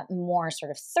more sort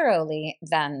of thoroughly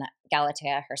than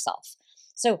Galatea herself.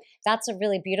 So that's a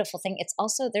really beautiful thing. It's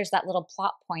also, there's that little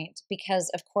plot point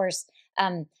because, of course,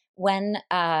 when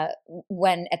at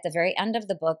the very end of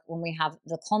the book, when we have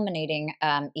the culminating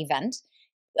event,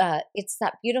 it's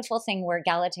that beautiful thing where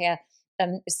Galatea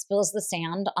spills the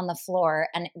sand on the floor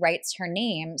and writes her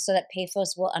name so that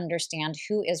Paphos will understand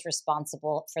who is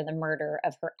responsible for the murder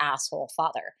of her asshole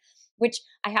father. Which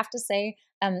I have to say,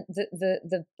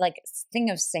 the like thing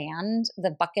of sand,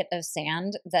 the bucket of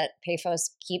sand that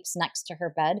Paphos keeps next to her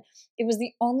bed, it was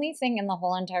the only thing in the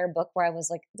whole entire book where I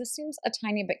was like, this seems a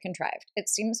tiny bit contrived. It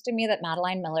seems to me that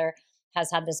Madeline Miller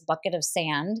has had this bucket of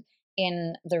sand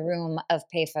in the room of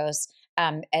Paphos,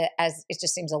 as it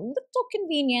just seems a little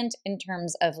convenient in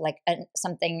terms of like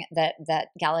something that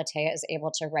Galatea is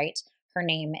able to write her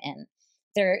name in.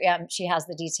 There, she has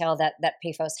the detail that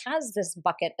Paphos has this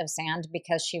bucket of sand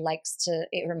because she likes to.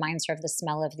 It reminds her of the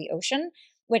smell of the ocean,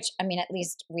 which, I mean, at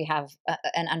least we have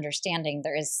an understanding.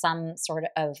 There is some sort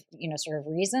of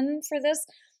reason for this,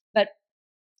 but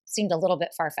seemed a little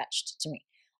bit far-fetched to me.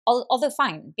 Although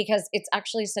fine, because it's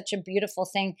actually such a beautiful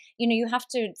thing. You have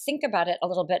to think about it a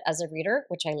little bit as a reader,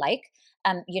 which I like.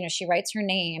 She writes her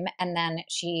name and then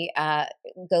she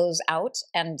goes out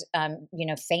and,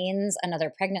 feigns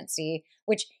another pregnancy,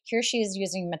 which here she is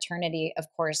using maternity, of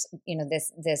course,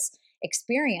 this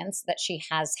experience that she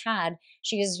has had.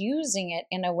 She is using it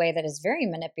in a way that is very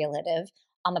manipulative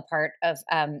on the part of,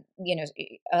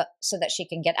 so that she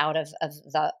can get out of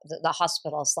the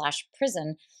hospital /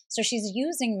 prison. So she's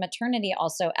using maternity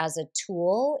also as a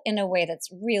tool in a way that's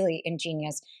really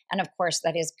ingenious. And of course,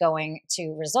 that is going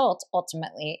to result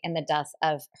ultimately in the death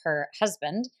of her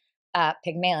husband,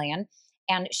 Pygmalion.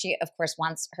 And she, of course,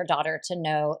 wants her daughter to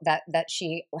know that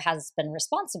she has been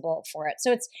responsible for it.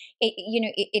 So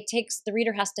it takes, the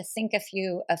reader has to think a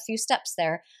few steps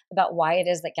there about why it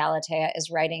is that Galatea is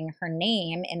writing her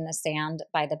name in the sand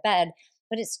by the bed,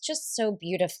 but it's just so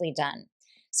beautifully done.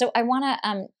 So I want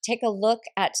to take a look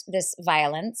at this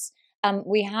violence.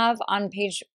 We have on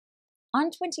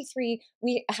 23,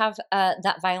 we have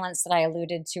that violence that I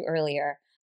alluded to earlier.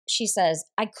 She says,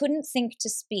 "I couldn't think to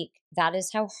speak. That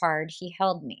is how hard he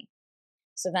held me."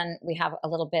 So then we have a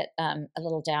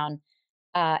little down.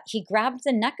 He grabbed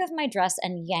the neck of my dress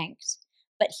and yanked,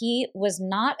 but he was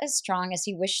not as strong as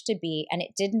he wished to be, and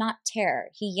it did not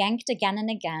tear. He yanked again and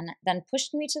again, then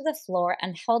pushed me to the floor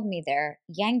and held me there,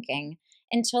 yanking,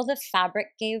 until the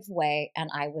fabric gave way and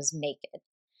I was naked.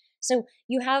 So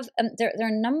you have there are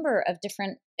a number of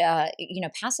different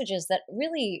passages that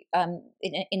really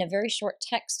in a very short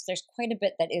text, there's quite a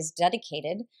bit that is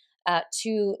dedicated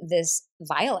to this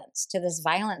violence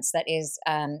that is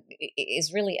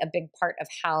really a big part of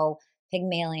how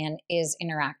Pygmalion is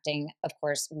interacting, of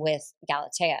course, with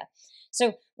Galatea.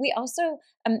 So we also,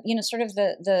 sort of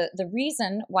the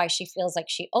reason why she feels like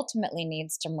she ultimately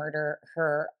needs to murder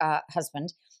her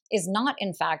husband is not,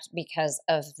 in fact, because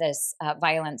of this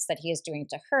violence that he is doing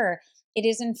to her. It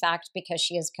is, in fact, because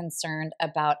she is concerned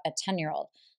about a 10-year-old.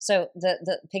 So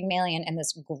the Pygmalion, in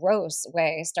this gross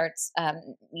way, starts,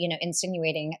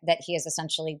 insinuating that he is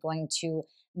essentially going to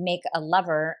make a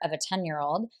lover of a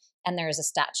 10-year-old. And there is a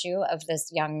statue of this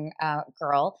young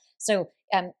girl. So,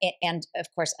 and of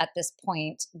course, at this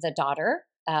point, the daughter,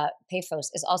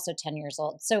 Paphos, is also 10 years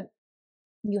old. So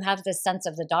you have this sense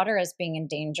of the daughter as being in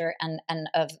danger, and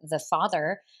of the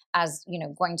father as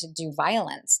going to do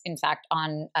violence, in fact,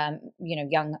 on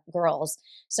young girls.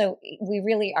 So we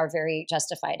really are very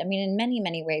justified. I mean, in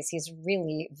many ways, he's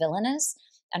really villainous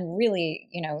and really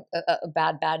a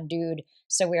bad dude.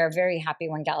 So we are very happy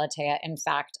when Galatea, in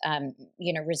fact,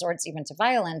 resorts even to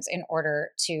violence in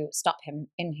order to stop him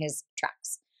in his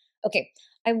tracks. Okay,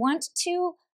 I want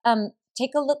to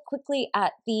take a look quickly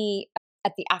at the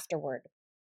afterword.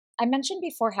 I mentioned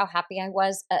before how happy I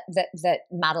was that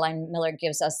Madeline Miller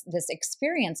gives us this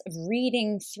experience of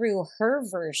reading through her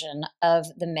version of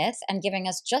the myth and giving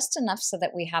us just enough so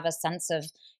that we have a sense of,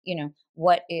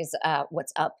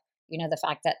 what's up. The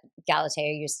fact that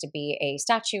Galatea used to be a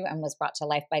statue and was brought to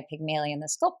life by Pygmalion, the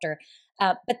sculptor.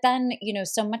 But then,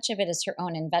 so much of it is her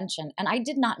own invention. And I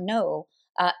did not know,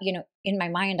 in my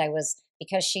mind,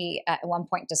 because she at one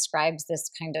point describes this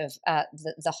kind of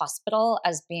the hospital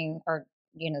as being, or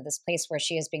this place where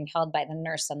she is being held by the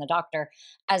nurse and the doctor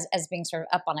as being sort of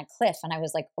up on a cliff. And I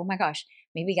was like, oh my gosh,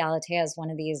 maybe Galatea is one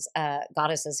of these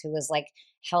goddesses who was like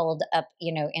held up,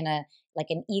 in a, like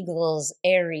an eagle's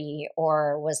eyrie,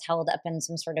 or was held up in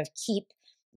some sort of keep.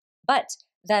 But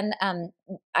then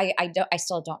I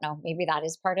still don't know. Maybe that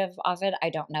is part of Ovid. I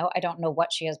don't know. I don't know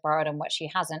what she has borrowed and what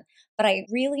she hasn't. But I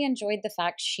really enjoyed the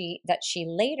fact that she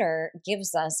later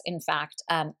gives us, in fact,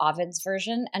 Ovid's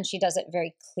version, and she does it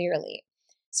very clearly.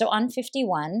 So on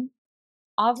 51,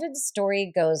 Ovid's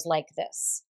story goes like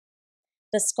this.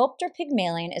 The sculptor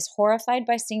Pygmalion is horrified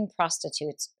by seeing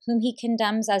prostitutes, whom he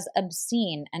condemns as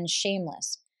obscene and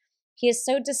shameless. He is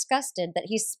so disgusted that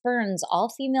he spurns all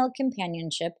female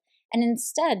companionship and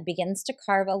instead begins to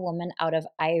carve a woman out of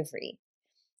ivory.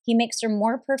 He makes her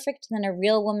more perfect than a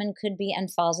real woman could be and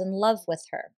falls in love with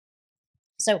her.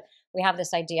 So we have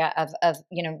this idea of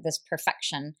this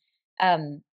perfection.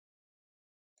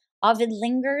 Ovid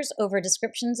lingers over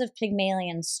descriptions of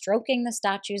Pygmalion stroking the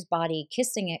statue's body,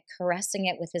 kissing it, caressing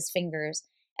it with his fingers.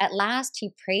 At last,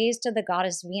 he prays to the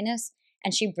goddess Venus,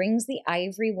 and she brings the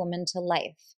ivory woman to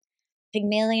life.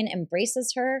 Pygmalion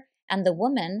embraces her, and the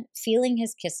woman, feeling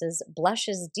his kisses,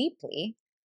 blushes deeply,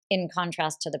 in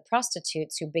contrast to the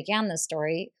prostitutes who began the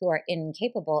story, who are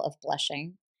incapable of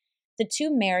blushing. The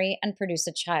two marry and produce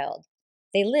a child.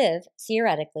 They live,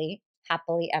 theoretically,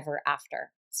 happily ever after.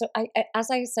 So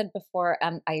as I said before,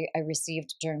 I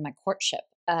received during my courtship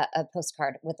a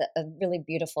postcard with a really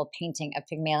beautiful painting of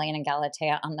Pygmalion and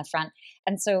Galatea on the front.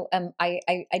 And so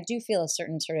I do feel a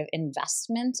certain sort of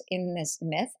investment in this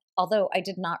myth, although I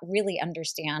did not really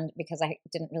understand, because I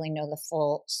didn't really know the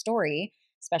full story,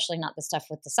 especially not the stuff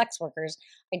with the sex workers.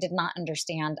 I did not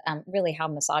understand really how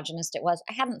misogynist it was.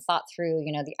 I hadn't thought through,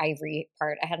 the ivory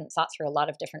part. I hadn't thought through a lot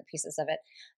of different pieces of it.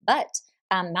 But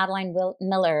Madeline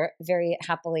Miller very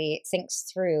happily thinks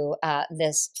through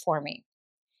this for me.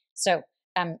 So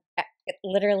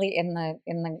literally in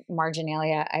the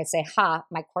marginalia, I say, "Ha,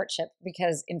 my courtship,"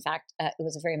 because in fact it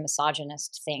was a very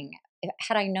misogynist thing.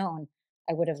 Had I known,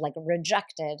 I would have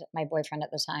rejected my boyfriend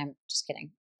at the time. Just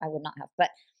kidding, I would not have.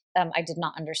 But I did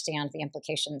not understand the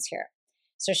implications here.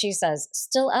 So she says,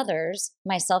 still others,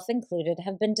 myself included,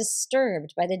 have been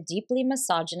disturbed by the deeply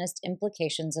misogynist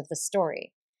implications of the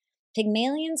story.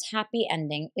 Pygmalion's happy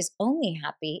ending is only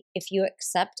happy if you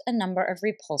accept a number of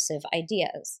repulsive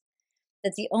ideas.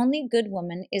 That the only good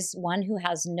woman is one who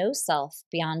has no self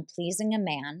beyond pleasing a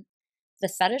man, the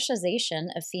fetishization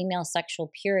of female sexual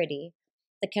purity,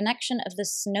 the connection of the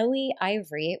snowy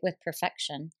ivory with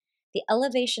perfection, the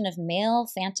elevation of male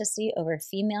fantasy over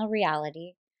female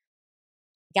reality.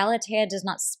 Galatea does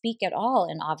not speak at all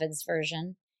in Ovid's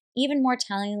version. Even more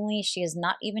tellingly, she is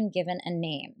not even given a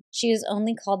name. She is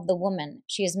only called the woman.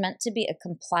 She is meant to be a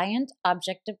compliant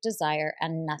object of desire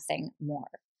and nothing more.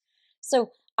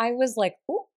 So I was like,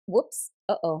 ooh, whoops,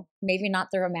 maybe not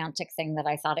the romantic thing that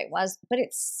I thought it was, but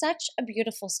it's such a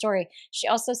beautiful story. She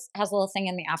also has a little thing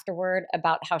in the afterword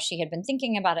about how she had been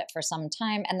thinking about it for some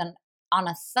time, and then on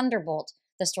a thunderbolt,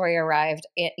 the story arrived.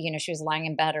 She was lying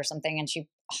in bed or something, and she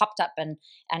hopped up and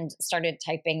started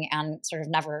typing and sort of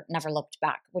never looked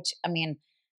back. Which, I mean,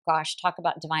 gosh, talk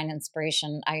about divine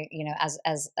inspiration. I,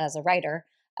 as a writer,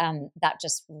 that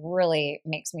just really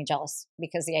makes me jealous,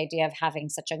 because the idea of having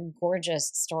such a gorgeous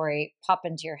story pop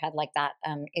into your head like that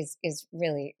is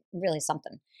really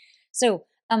something. So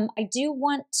I do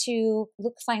want to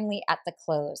look finally at the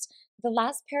close. The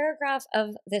last paragraph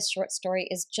of this short story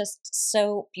is just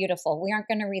so beautiful. We aren't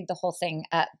going to read the whole thing,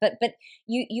 but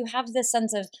you have this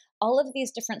sense of all of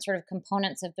these different sort of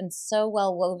components have been so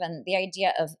well woven. The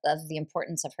idea of the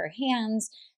importance of her hands,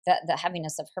 the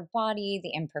heaviness of her body,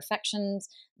 the imperfections,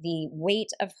 the weight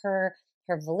of her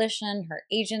volition, her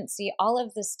agency, all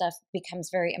of this stuff becomes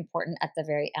very important at the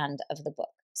very end of the book.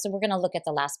 So we're going to look at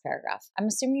the last paragraph. I'm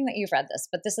assuming that you've read this,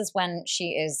 but this is when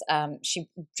she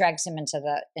drags him into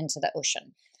the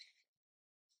ocean.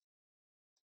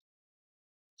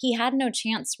 He had no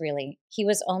chance, really. He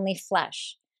was only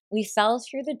flesh. We fell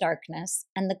through the darkness,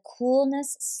 and the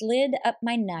coolness slid up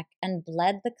my neck and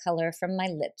bled the color from my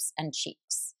lips and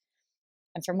cheeks.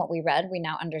 And from what we read, we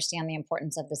now understand the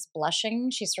importance of this blushing.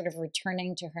 She's sort of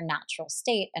returning to her natural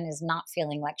state and is not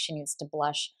feeling like she needs to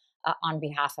blush on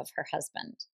behalf of her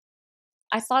husband.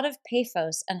 I thought of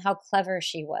Paphos and how clever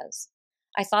she was.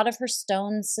 I thought of her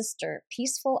stone sister,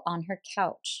 peaceful on her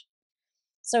couch.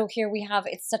 So here we have,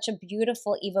 it's such a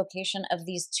beautiful evocation of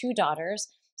these two daughters.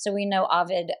 So we know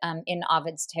Ovid, in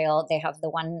Ovid's tale, they have the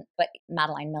one, but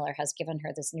Madeline Miller has given her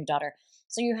this new daughter.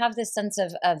 So you have this sense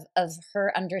of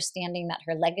her understanding that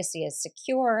her legacy is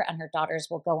secure and her daughters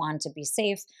will go on to be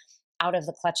safe out of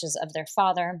the clutches of their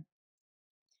father.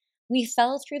 We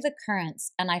fell through the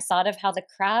currents, and I thought of how the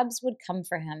crabs would come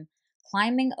for him,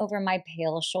 climbing over my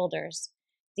pale shoulders.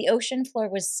 The ocean floor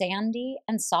was sandy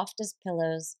and soft as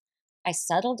pillows. I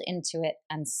settled into it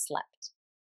and slept.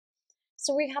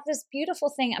 So we have this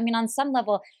beautiful thing. I mean, on some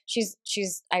level, she's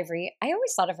ivory. I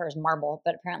always thought of her as marble,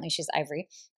 but apparently she's ivory.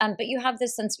 But you have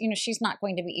this sense, she's not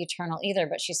going to be eternal either,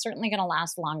 but she's certainly going to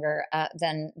last longer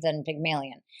than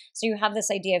Pygmalion. So you have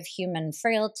this idea of human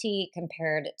frailty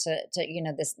compared to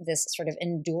this sort of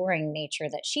enduring nature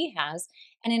that she has,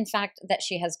 and in fact that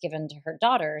she has given to her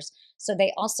daughters. So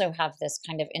they also have this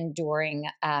kind of enduring,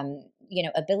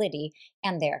 ability,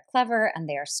 and they are clever and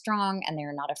they are strong and they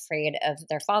are not afraid of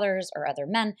their fathers or other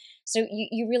men. So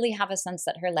you really have a sense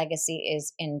that her legacy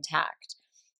is intact.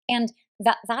 And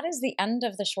that is the end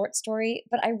of the short story.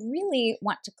 But I really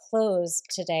want to close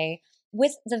today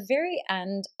with the very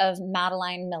end of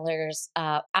Madeline Miller's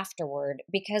afterword,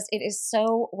 because it is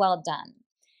so well done.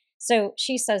 So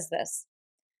she says this: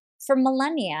 for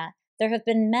millennia, there have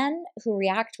been men who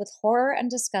react with horror and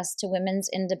disgust to women's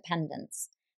independence,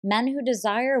 men who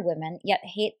desire women yet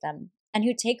hate them, and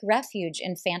who take refuge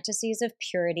in fantasies of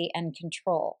purity and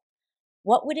control.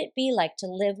 What would it be like to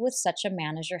live with such a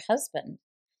man as your husband?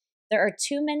 There are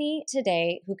too many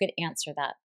today who could answer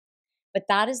that. But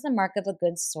that is the mark of a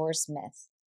good source myth.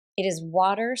 It is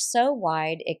water so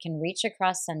wide it can reach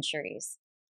across centuries.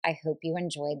 I hope you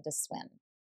enjoyed the swim.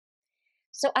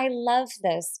 So I love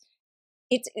this.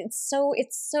 It's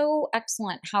so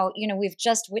excellent how we've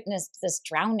just witnessed this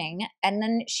drowning, and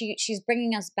then she's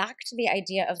bringing us back to the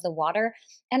idea of the water,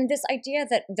 and this idea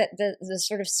that the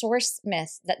sort of source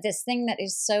myth, that this thing that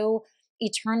is so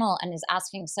eternal and is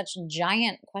asking such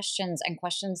giant questions and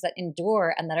questions that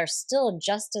endure and that are still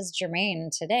just as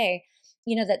germane today,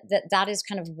 that is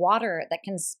kind of water that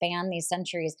can span these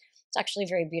centuries. It's actually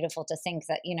very beautiful to think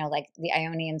that like the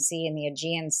Ionian Sea and the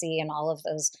Aegean Sea and all of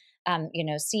those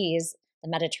seas, the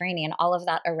Mediterranean, all of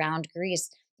that around Greece,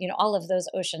 all of those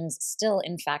oceans still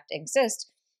in fact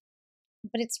exist.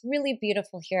 But it's really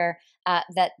beautiful here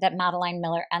that Madeline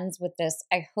Miller ends with this.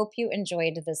 I hope you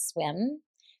enjoyed the swim,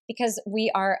 because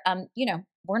we are,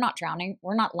 we're not drowning.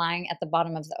 We're not lying at the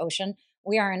bottom of the ocean.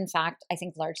 We are, in fact, I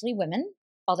think, largely women,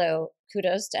 although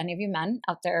kudos to any of you men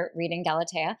out there reading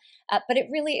Galatea. But it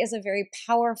really is a very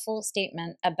powerful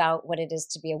statement about what it is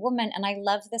to be a woman. And I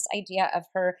love this idea of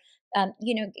her,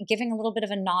 giving a little bit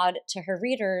of a nod to her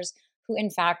readers who, in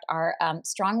fact, are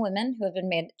strong women who have been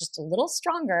made just a little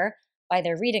stronger by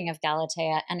their reading of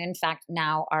Galatea, and in fact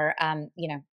now are,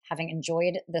 having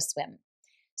enjoyed the swim.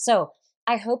 So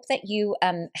I hope that you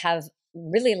have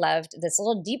really loved this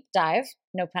little deep dive,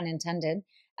 no pun intended,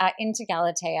 into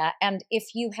Galatea. And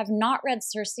if you have not read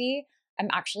CIRCE, I'm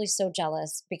actually so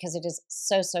jealous, because it is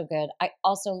so good. I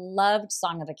also loved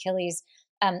Song of Achilles.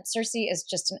 CIRCE is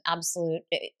just an absolute,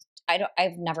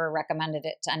 I've never recommended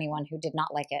it to anyone who did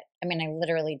not like it. I mean, I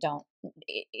literally don't.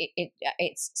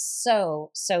 It's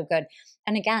so, so good.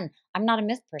 And again, I'm not a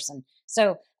myth person.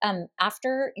 So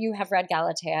after you have read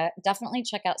Galatea, definitely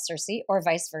check out CIRCE or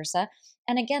vice versa.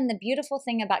 And again, the beautiful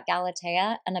thing about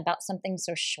Galatea and about something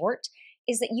so short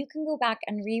is that you can go back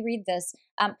and reread this,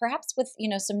 perhaps with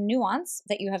some nuance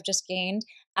that you have just gained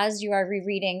as you are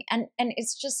rereading, and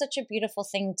it's just such a beautiful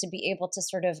thing to be able to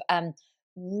sort of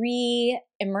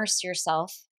re-immerse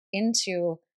yourself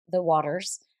into the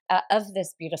waters of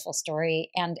this beautiful story,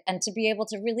 and to be able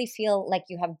to really feel like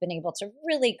you have been able to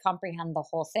really comprehend the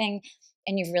whole thing,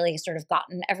 and you've really sort of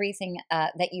gotten everything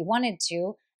that you wanted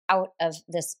to out of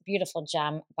this beautiful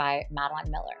gem by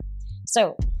Madeline Miller.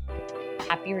 So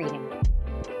happy reading.